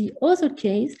 And in the other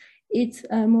case, it's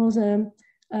more the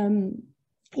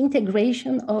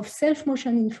integration of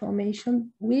self-motion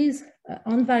information with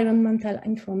environmental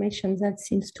information that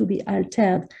seems to be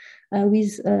altered,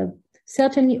 with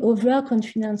certainly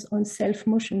overconfidence on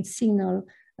self-motion signal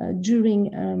during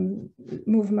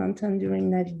movement and during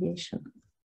navigation.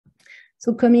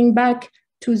 So coming back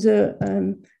to the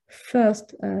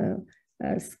first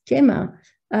schema,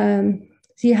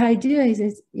 the idea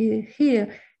is here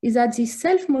is that this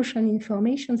self-motion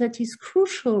information that is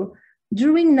crucial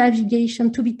during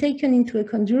navigation, to be taken into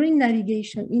account during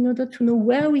navigation in order to know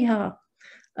where we are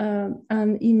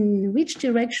and in which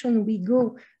direction we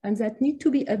go, and that need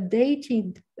to be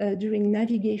updated during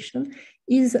navigation,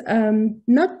 is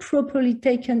not properly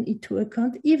taken into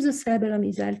account if the cerebellum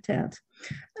is altered,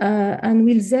 and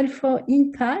will therefore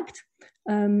impact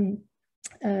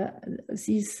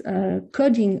this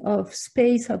coding of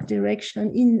space of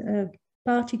direction in a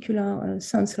particular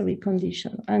sensory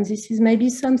condition. And this is maybe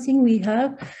something we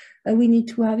need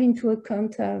to have into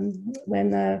account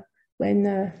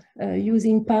when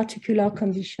using particular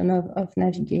condition of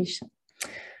navigation.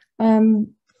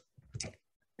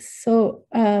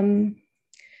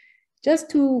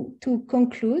 Just to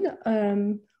conclude,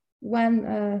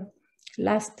 one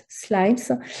last slide.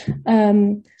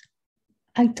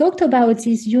 I talked about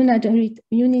this unitary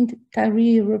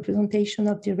representation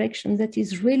of direction that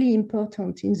is really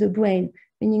important in the brain,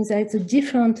 meaning that the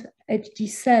different HD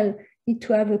cells need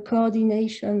to have a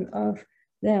coordination of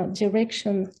their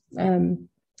direction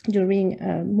during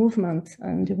movement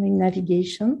and during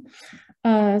navigation.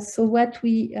 So what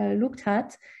we looked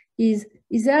at is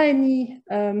there any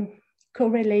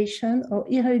correlation or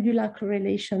irregular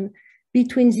correlation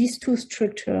between these two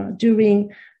structures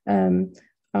during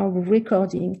our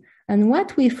recording? And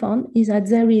what we found is that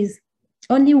there is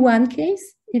only one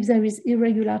case if there is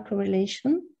irregular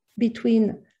correlation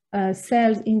between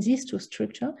cells in these two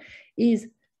structures, is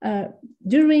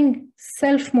during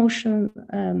self-motion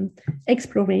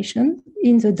exploration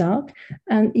in the dark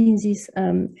and in this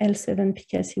L7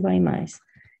 PKCY mice.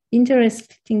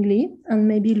 Interestingly, and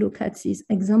maybe look at this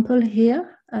example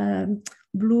here,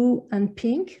 blue and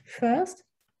pink first,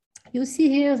 you see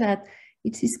here that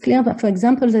it is clear that, for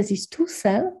example, that these two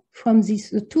cells from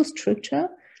these two structures,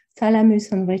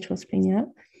 thalamus and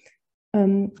retrosplenial,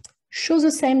 show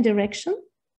the same direction,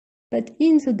 but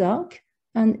in the dark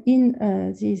and in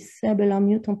these cerebellar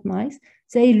mutant mice,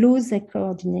 they lose their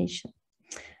coordination.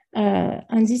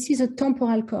 And this is a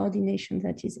temporal coordination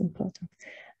that is important.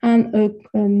 And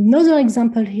another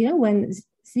example here, when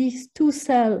these two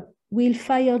cells will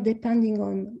fire depending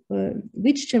on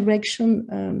which direction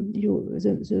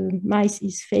the mice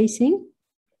is facing.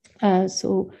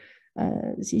 So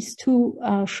these two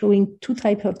are showing two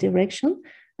types of direction.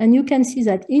 And you can see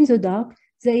that in the dark,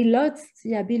 they lost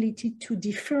the ability to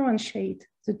differentiate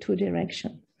the two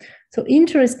directions. So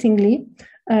interestingly,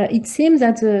 it seems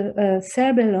that the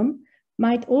cerebellum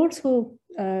might also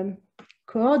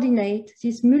coordinate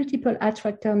this multiple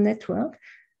attractor network,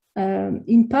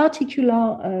 in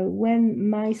particular when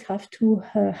mice have to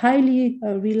highly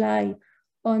rely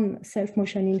on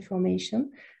self-motion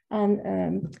information,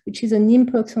 and which is an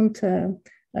important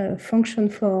function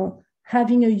for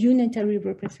having a unitary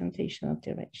representation of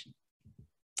direction.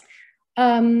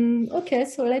 Okay,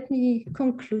 so let me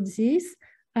conclude this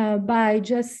by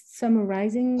just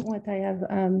summarizing what I have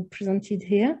presented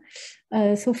here.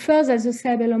 So first, as the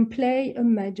cerebellum play a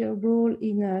major role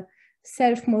in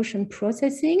self-motion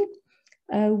processing,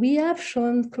 we have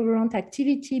shown coherent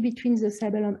activity between the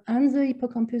cerebellum and the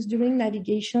hippocampus during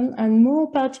navigation, and more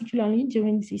particularly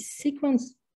during this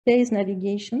sequence place-based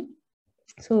navigation,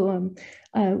 so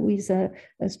with a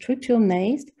structure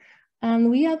maze. And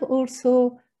we have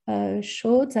also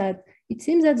showed that it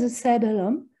seems that the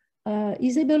cerebellum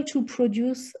is able to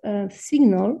produce a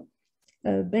signal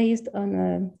based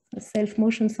on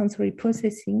self-motion sensory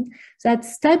processing that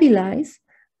stabilize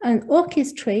and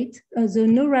orchestrate the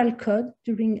neural code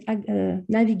during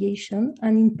navigation,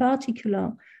 and in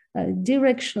particular,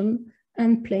 direction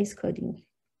and place coding.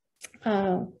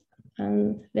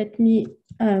 And let me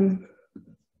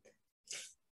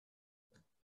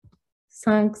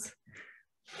thank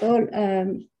all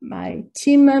my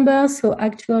team members, so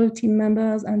actual team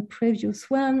members and previous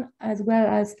one, as well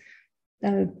as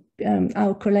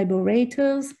our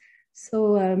collaborators.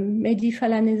 So Mehdi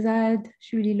Falanezad,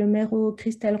 Julie Lemero,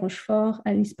 Christelle Rochefort,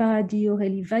 Alice Paradis,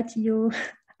 Aurélie Vatillo,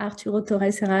 Arturo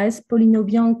Torres Herrez, Pauline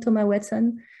Obiang, Thomas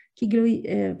Watson,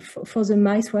 Kigloy for the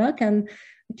mice work, and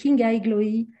Kinga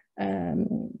Igloy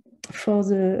for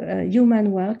the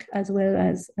human work, as well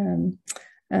as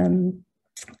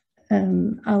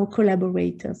our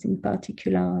collaborators, in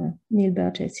particular Neil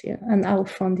Burgess here, and our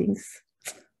fundings.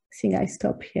 I think I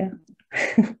stop here.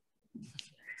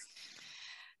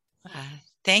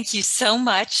 Thank you so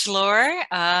much, Laure.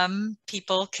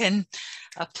 People can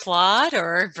applaud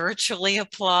or virtually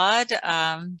applaud.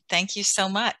 Thank you so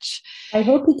much. I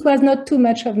hope it was not too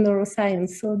much of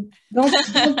neuroscience. So don't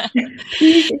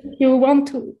please, if you want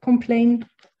to complain,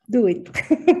 do it.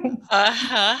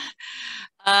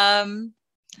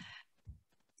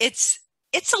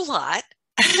 It's a lot.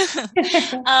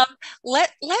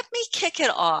 Let me kick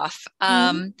it off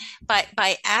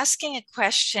by asking a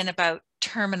question about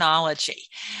terminology.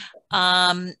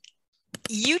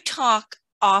 You talk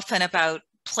often about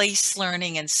place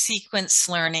learning and sequence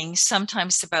learning,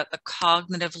 sometimes about the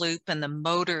cognitive loop and the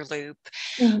motor loop.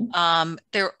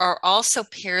 There are also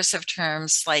pairs of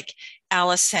terms like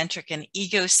allocentric and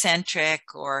egocentric,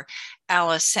 or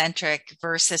allocentric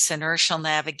versus inertial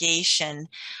navigation.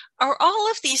 Are all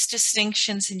of these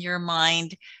distinctions in your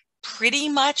mind pretty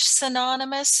much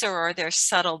synonymous, or are there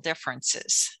subtle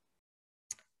differences?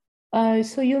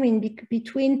 So you mean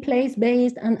between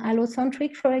place-based and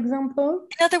allocentric, for example?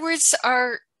 In other words,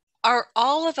 are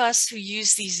all of us who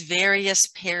use these various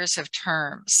pairs of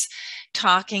terms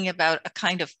talking about a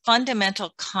kind of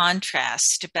fundamental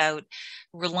contrast about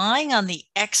relying on the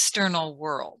external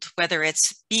world, whether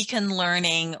it's beacon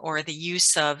learning or the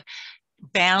use of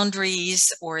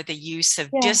boundaries or the use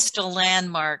of distal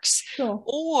landmarks,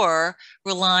 or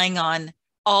relying on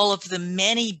all of the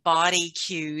many body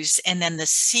cues and then the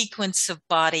sequence of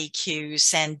body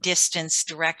cues and distance,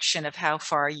 direction of how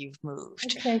far you've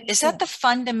moved? Is that the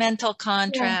fundamental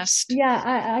contrast? Yeah,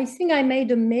 I think I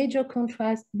made a major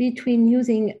contrast between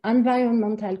using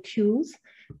environmental cues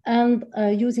and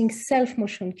using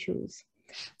self-motion cues.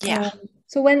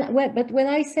 So when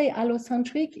I say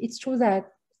allocentric, it's true that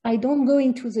I don't go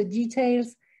into the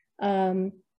details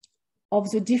of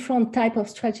the different type of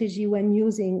strategy when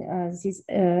using these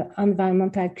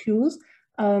environmental cues.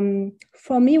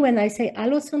 For me, when I say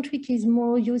allocentric, is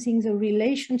more using the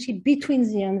relationship between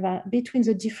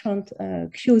the different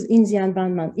cues in the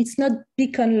environment. It's not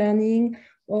beacon learning,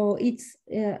 or it's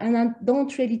and I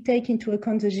don't really take into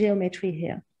account the geometry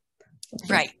here.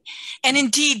 Right. And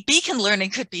indeed, beacon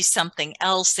learning could be something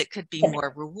else. It could be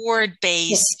more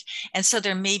reward-based. And so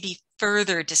there may be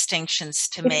further distinctions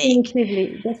to make.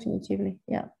 Definitively,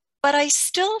 yeah. But I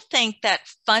still think that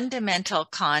fundamental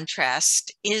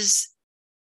contrast is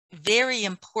very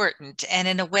important. And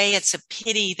in a way, it's a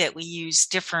pity that we use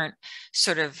different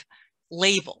sort of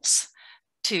labels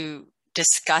to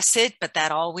discuss it, but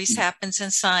that always happens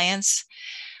in science.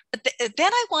 But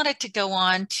then I wanted to go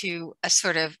on to a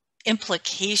sort of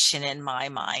implication in my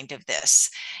mind of this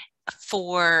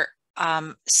for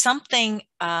something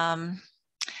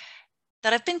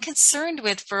that I've been concerned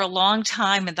with for a long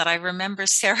time, and that I remember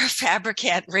Sarah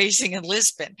Fabricant raising in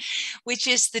Lisbon, which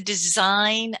is the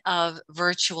design of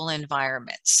virtual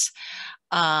environments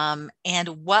and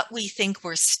what we think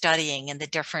we're studying in the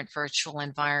different virtual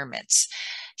environments.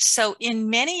 So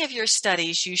in many of your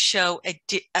studies, you show a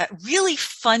really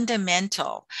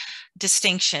fundamental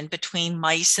distinction between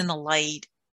mice in the light,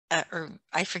 or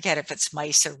I forget if it's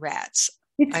mice or rats.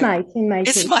 It's mice in my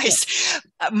case. It's mice.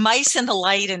 Mice in the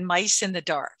light and mice in the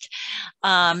dark.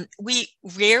 We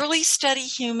rarely study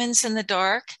humans in the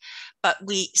dark, but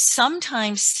we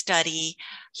sometimes study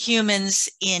humans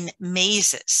in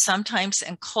mazes, sometimes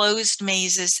enclosed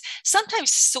mazes,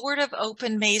 sometimes sort of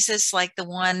open mazes like the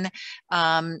one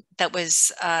that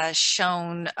was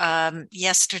shown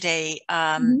yesterday.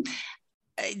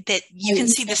 that you can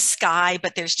see the sky,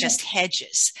 but there's just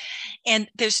hedges. And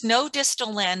there's no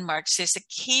distal landmarks. There's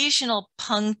occasional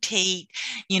punctate,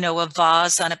 a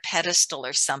vase on a pedestal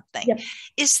or something. Yep.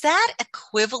 Is that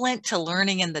equivalent to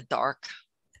learning in the dark?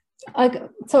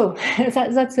 So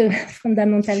that's a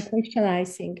fundamental question, I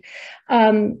think.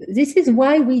 This is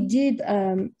why we did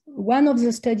one of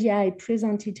the studies I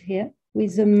presented here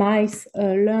with the mice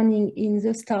learning in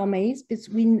the star maze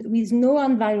with no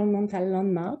environmental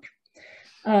landmark,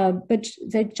 but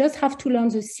they just have to learn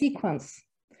the sequence.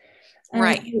 And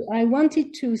right. I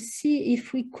wanted to see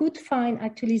if we could find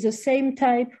actually the same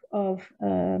type of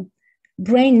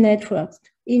brain networks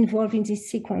involved in this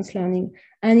sequence learning.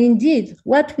 And indeed,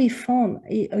 what we found,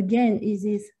 again, is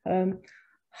this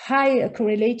high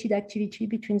correlated activity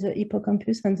between the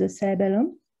hippocampus and the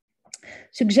cerebellum,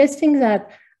 suggesting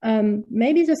that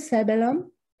maybe the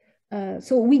cerebellum,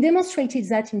 so we demonstrated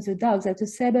that in the dark, that the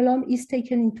cerebellum is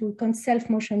taken into account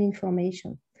self-motion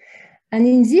information. And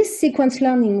in this sequence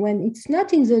learning, when it's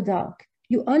not in the dark,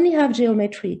 you only have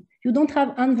geometry. You don't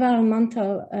have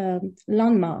environmental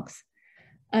landmarks.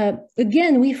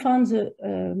 Again, we found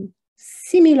the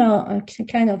similar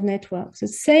kind of networks, the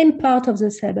same part of the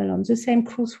cerebellum, the same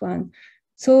cruise one.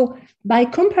 So by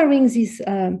comparing this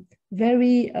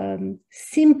very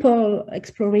simple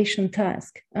exploration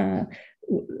task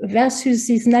versus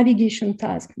this navigation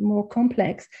task, more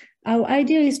complex, our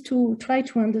idea is to try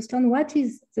to understand what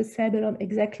is the cerebellum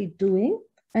exactly doing.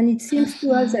 And it seems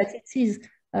to us that it is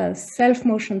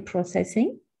self-motion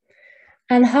processing,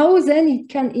 and how then it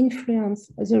can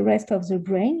influence the rest of the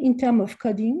brain in terms of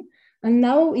coding, and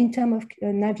now in terms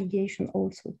of navigation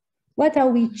also. What are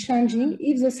we changing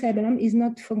if the cerebellum is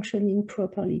not functioning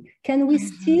properly? Can we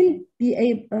still be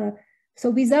able, so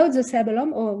without the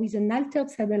cerebellum or with an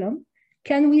altered cerebellum,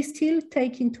 can we still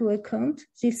take into account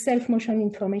this self-motion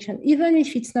information, even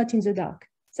if it's not in the dark?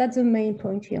 That's the main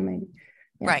point here, maybe.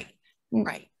 Yeah. Right,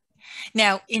 right.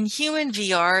 Now, in human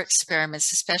VR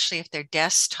experiments, especially if they're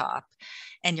desktop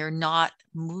and you're not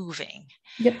moving,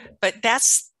 but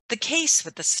that's the case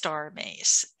with the star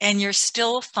maze, and you're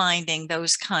still finding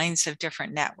those kinds of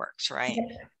different networks, right?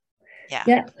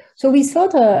 Yeah. So we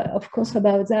thought, of course,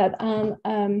 about that.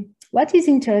 And what is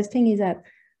interesting is that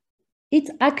it's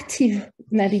active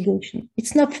navigation.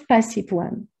 It's not passive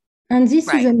one. And this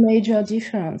is a major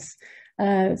difference.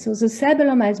 So the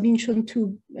cerebellum has been shown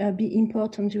to be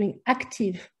important during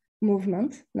active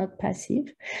movement, not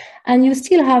passive. And you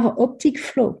still have optic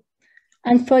flow.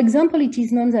 And for example, it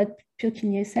is known that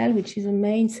Purkinje cell, which is the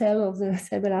main cell of the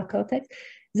cerebellar cortex,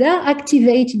 they are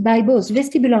activated by both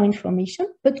vestibular information,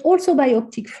 but also by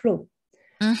optic flow.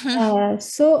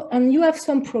 And you have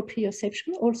some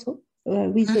proprioception also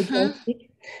with the joystick.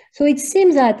 So it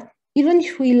seems that even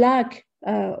if we lack,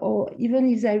 or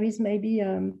even if there is maybe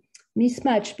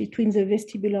mismatch between the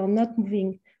vestibular not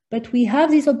moving, but we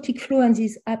have this optic flow and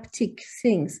these haptic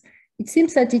things, it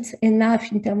seems that it's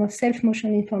enough in terms of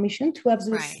self-motion information to have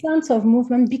the sense of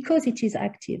movement because it is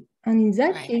active. And in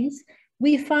that case,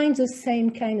 we find the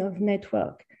same kind of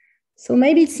network. So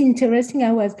maybe it's interesting.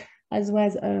 I was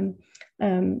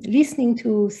listening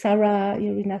to Sarah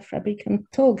Irina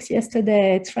Fabricant talks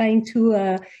yesterday, trying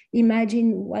to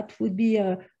imagine what would be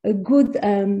a good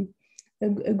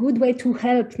way to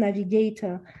help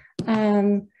navigator.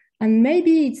 And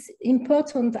maybe it's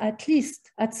important, at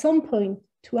least at some point,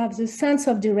 to have the sense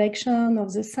of direction,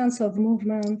 of the sense of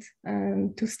movement,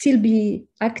 and to still be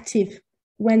active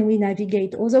when we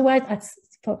navigate. Otherwise,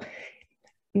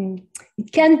 it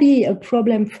can be a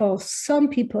problem for some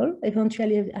people,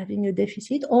 eventually having a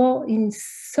deficit, or in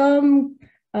some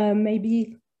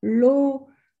maybe low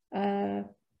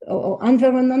or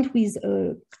environment with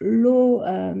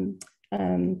low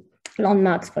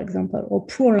landmarks, for example, or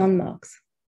poor landmarks.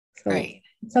 So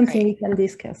something we can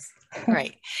discuss.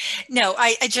 Right. No,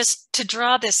 I just, to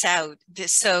draw this out,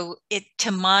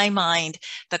 to my mind,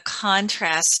 the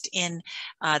contrast in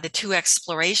the two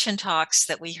exploration talks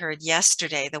that we heard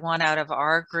yesterday, the one out of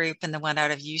our group and the one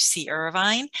out of UC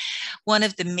Irvine, one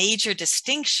of the major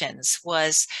distinctions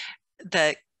was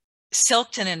the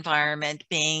Silkton environment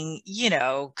being,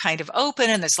 kind of open,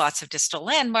 and there's lots of distal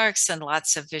landmarks and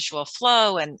lots of visual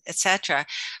flow and etc.,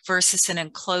 versus an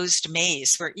enclosed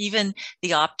maze where even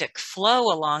the optic flow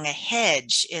along a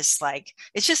hedge is like,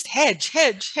 it's just hedge,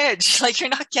 like you're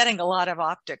not getting a lot of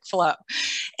optic flow.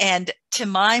 And to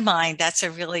my mind, that's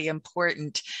a really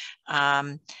important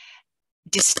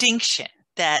distinction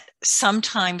that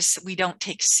sometimes we don't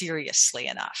take seriously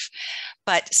enough.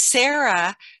 But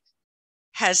Sarah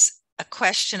has a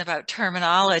question about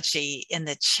terminology in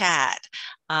the chat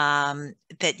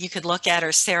that you could look at,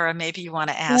 or Sarah, maybe you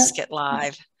want to ask it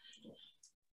live.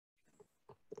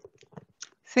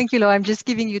 Thank you, Laure. I'm just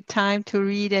giving you time to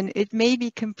read, and it may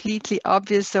be completely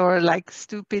obvious or like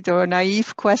stupid or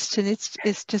naive question.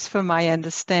 It's just for my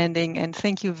understanding. And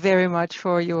thank you very much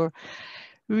for your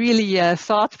really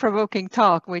thought-provoking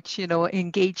talk, which, you know,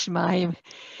 engaged my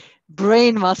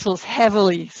brain muscles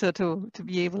heavily, so to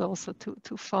be able also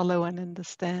to follow and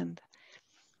understand.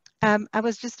 I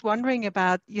was just wondering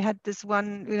about, you had this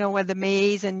one, you know, where the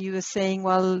maze, and you were saying,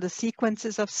 well, the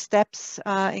sequences of steps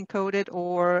encoded,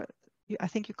 or I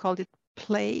think you called it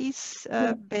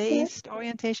place-based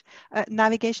orientation,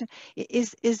 navigation.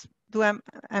 Do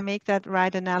I make that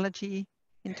right analogy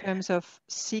in terms of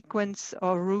sequence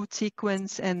or route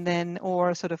sequence, and then,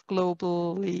 or sort of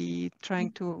globally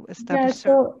trying to establish?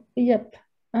 Yeah, so, yep.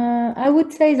 I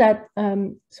would say that,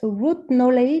 so route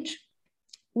knowledge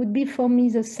would be for me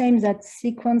the same that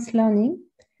sequence learning,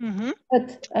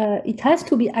 but it has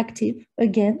to be active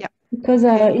again, because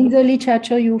in the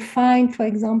literature you find, for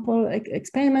example,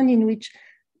 experiment in which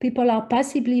people are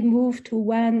passively moved to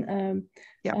one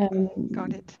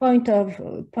point of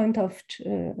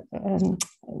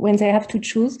when they have to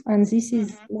choose, and this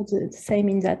is not the same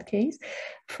in that case.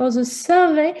 For the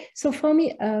survey, so for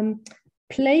me,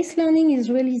 place learning is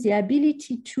really the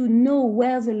ability to know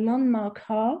where the landmarks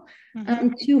are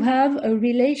and to have a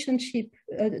relationship,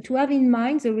 to have in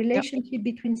mind the relationship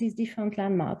between these different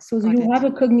landmarks. So you have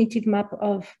a cognitive map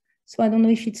of, so I don't know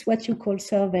if it's what you call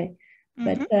survey,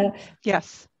 but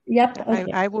yes. Yep.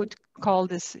 Okay. I would call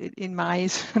this, in my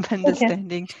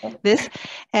understanding, this,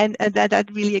 and that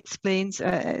really explains,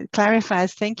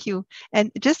 clarifies. Thank you.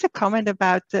 And just a comment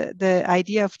about the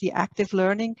idea of the active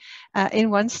learning.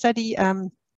 In one study,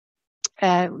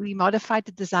 we modified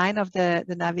the design of the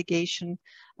navigation,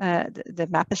 the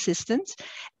map assistance,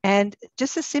 and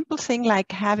just a simple thing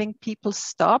like having people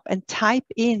stop and type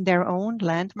in their own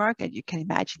landmark. And you can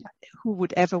imagine who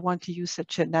would ever want to use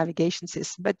such a navigation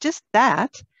system, but just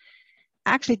that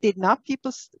actually did not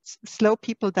slow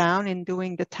people down in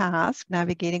doing the task,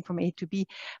 navigating from A to B,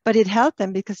 but it helped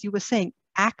them, because you were saying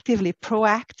actively,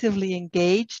 proactively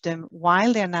engage them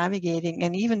while they're navigating.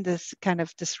 And even this kind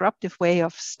of disruptive way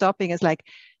of stopping is like,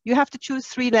 you have to choose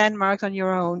 3 landmarks on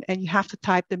your own and you have to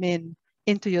type them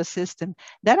into your system.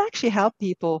 That actually helped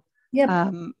people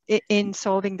in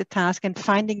solving the task and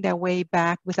finding their way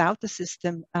back without the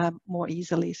system more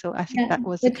easily. So I think that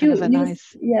was kind of a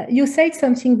nice... Yeah, you said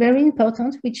something very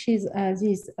important, which is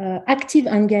this active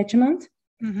engagement,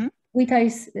 which I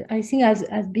think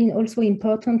has been also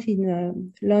important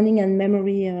in learning and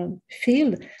memory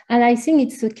field. And I think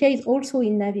it's the case also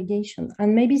in navigation.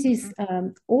 And maybe this,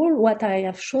 all what I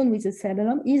have shown with the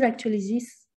Cerebellar is actually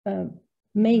this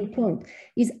main point,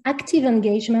 is active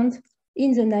engagement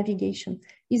in the navigation,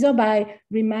 either by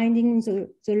reminding the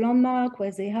landmark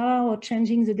where they are or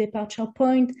changing the departure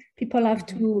point. People have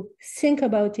to think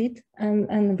about it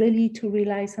and really to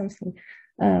realize something,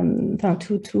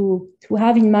 to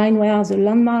have in mind where are the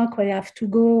landmark, where they have to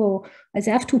go, or they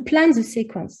have to plan the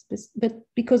sequence. But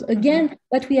because again,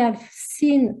 what we have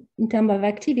seen in terms of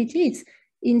activity, it's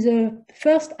in the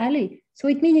first alley. So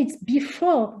it means it's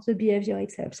before the behavior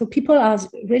itself. So people are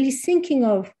really thinking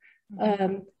of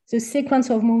the sequence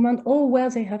of movement or where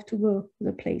they have to go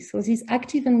the place. So this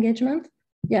active engagement,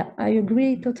 yeah, I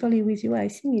agree totally with you. I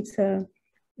think it's a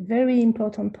very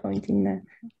important point in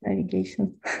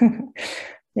navigation.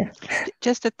 Yeah.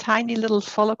 Just a tiny little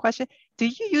follow question. Do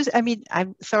you use, I mean,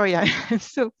 I'm sorry, I'm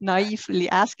so naively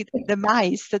asking, the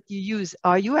mice that you use,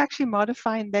 are you actually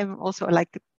modifying them also, like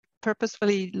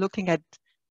purposefully looking at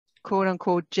quote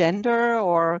unquote gender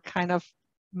or kind of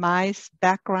mice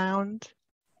background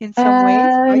in some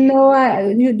ways?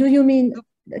 No, do you mean,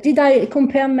 did I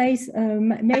compare mice? I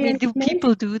mean, do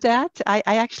people do that? I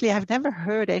actually have never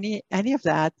heard any of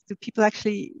that. Do people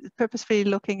actually purposefully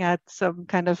looking at some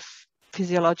kind of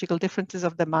physiological differences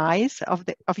of the mice, of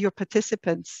your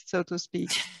participants, so to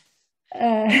speak?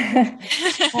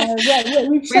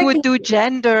 We would do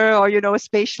gender or, you know,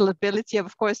 spatial ability.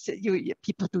 Of course,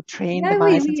 people do train the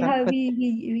mice.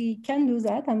 We can do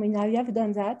that. I mean, I have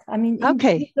done that. I mean,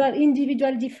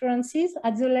 individual differences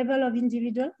at the level of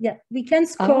individual. Yeah, we can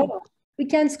score. We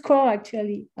can score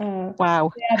actually.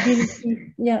 Wow. The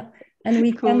ability. Yeah, and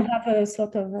we can have a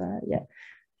sort of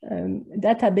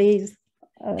database.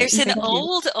 There's an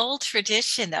old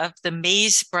tradition of the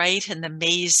maze bright and the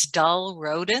maze dull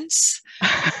rodents.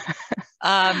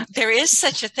 There is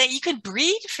such a thing. You can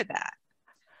breed for that.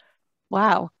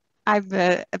 Wow, I'm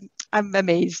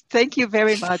amazed. Thank you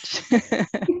very much.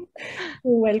 You're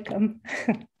welcome.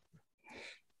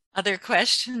 Other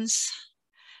questions?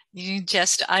 You can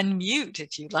just unmute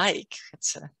if you like.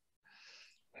 It's a...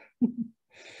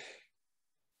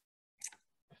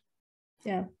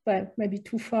 Yeah, well, maybe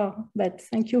too far, but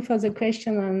thank you for the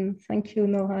question, and thank you,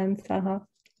 Nora and Sarah.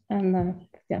 And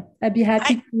yeah, I'd be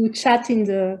happy to chat in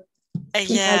the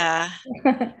yeah.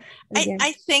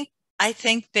 I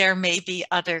think there may be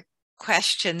other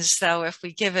questions, though, if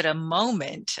we give it a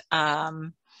moment.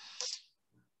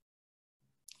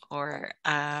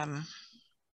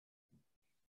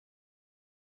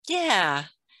 Yeah,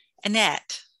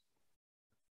 Annette.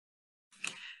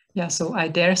 Yeah, so I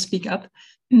dare speak up.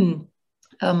 I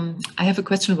have a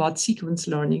question about sequence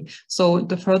learning. So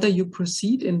the further you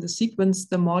proceed in the sequence,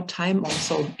 the more time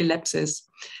also elapses.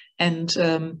 And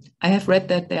I have read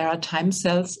that there are time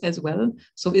cells as well.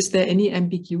 So is there any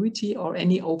ambiguity or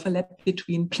any overlap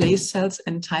between place cells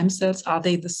and time cells? Are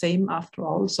they the same after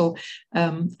all? So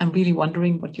I'm really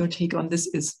wondering what your take on this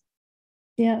is.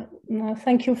 Yeah, no,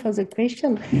 thank you for the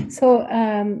question. So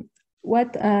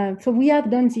so we have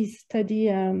done this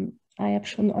study. I have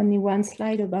shown only one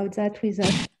slide about that with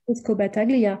Francesco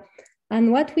Battaglia.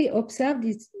 And what we observed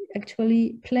is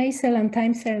actually place cell and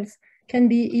time cells can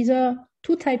be either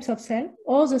two types of cell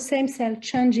or the same cell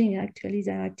changing actually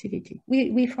their activity.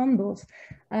 We found both.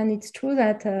 And it's true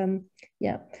that,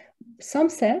 yeah, some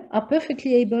cells are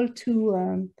perfectly able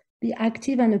to be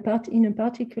active in a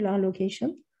particular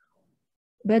location.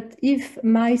 But if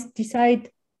mice decide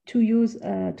to use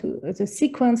the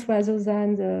sequence rather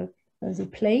than the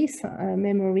place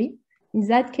memory, in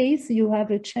that case, you have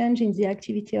a change in the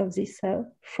activity of this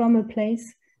cell from a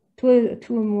place to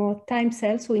a more time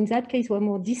cell. So in that case, we're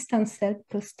more distant cell,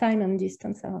 because time and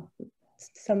distance are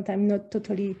sometimes not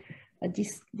totally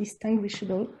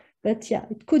distinguishable. But yeah,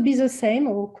 it could be the same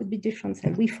or it could be different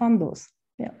cell. We found both.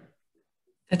 Yeah.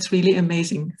 That's really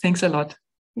amazing. Thanks a lot.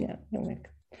 Yeah, you're welcome.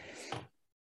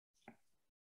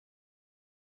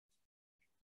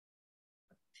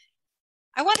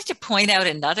 I wanted to point out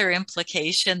another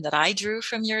implication that I drew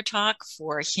from your talk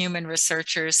for human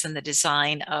researchers in the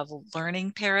design of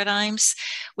learning paradigms,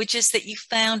 which is that you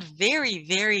found very,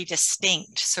 very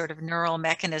distinct sort of neural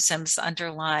mechanisms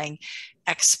underlying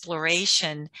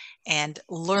exploration and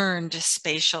learned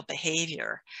spatial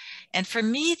behavior. And for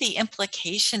me, the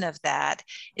implication of that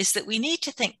is that we need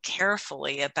to think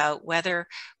carefully about whether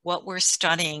what we're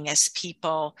studying as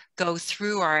people go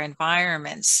through our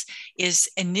environments is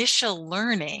initial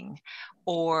learning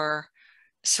or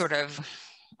sort of,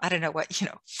 I don't know what,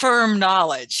 firm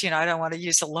knowledge. I don't want to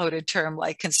use a loaded term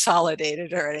like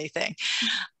consolidated or anything,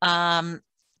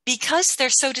 because they're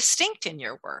so distinct in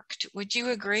your work. Would you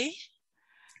agree?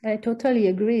 I totally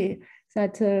agree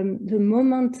that the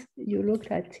moment you look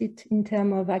at it in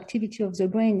terms of activity of the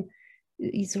brain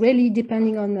is really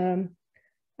depending on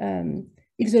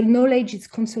if the knowledge is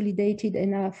consolidated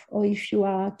enough or if you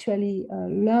are actually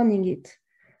learning it.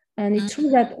 And it's true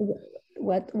that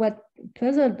what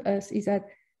puzzled us is that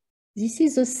this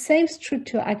is the same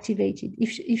structure activated.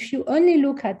 If you only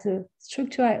look at the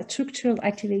structure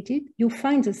activated, you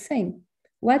find the same.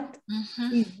 What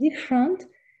is different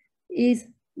is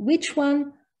which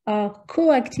one are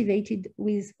co-activated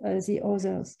with the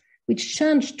others, which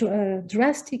changed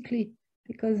drastically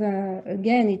because,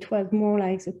 again, it was more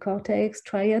like the cortex,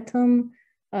 striatum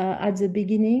at the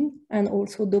beginning, and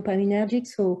also dopaminergic,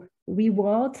 so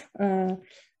reward,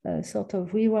 sort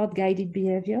of reward-guided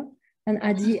behavior. And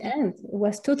at the end, it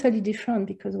was totally different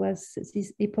because it was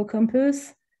this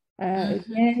hippocampus,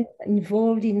 again,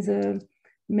 involved in the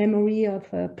memory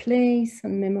of place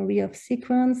and memory of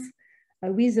sequence,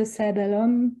 with the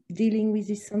cerebellum dealing with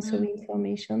this sensory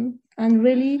information and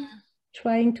really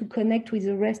trying to connect with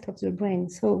the rest of the brain.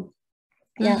 So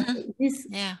yeah, this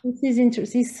is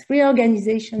interesting. This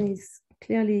reorganization is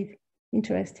clearly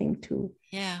interesting to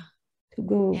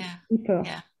go deeper.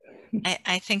 Yeah.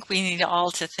 I think we need all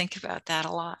to think about that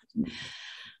a lot.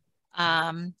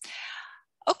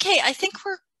 Okay, I think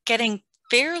we're getting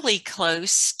fairly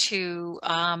close to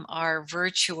our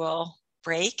virtual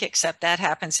break, except that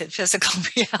happens in physical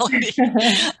reality.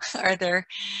 Are there?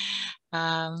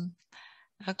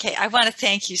 Okay, I want to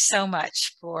thank you so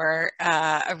much for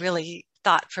a really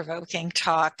thought-provoking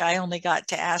talk. I only got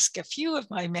to ask a few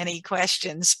of my many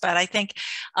questions, but I think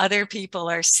other people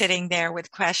are sitting there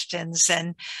with questions,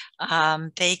 and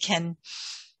they can,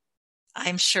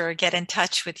 I'm sure, get in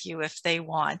touch with you if they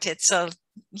want. It's a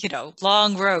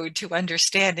long road to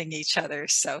understanding each other.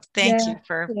 So thank you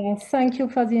for thank you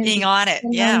for being on it.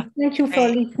 Yeah. Thank you for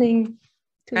listening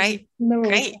to the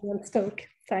neuroscience talk.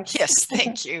 Thanks. Yes,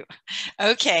 thank you.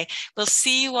 Okay, we'll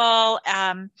see you all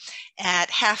at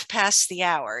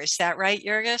 1:30. Is that right,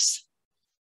 Jurgis?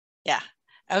 Yeah.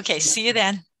 Okay, see you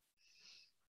then.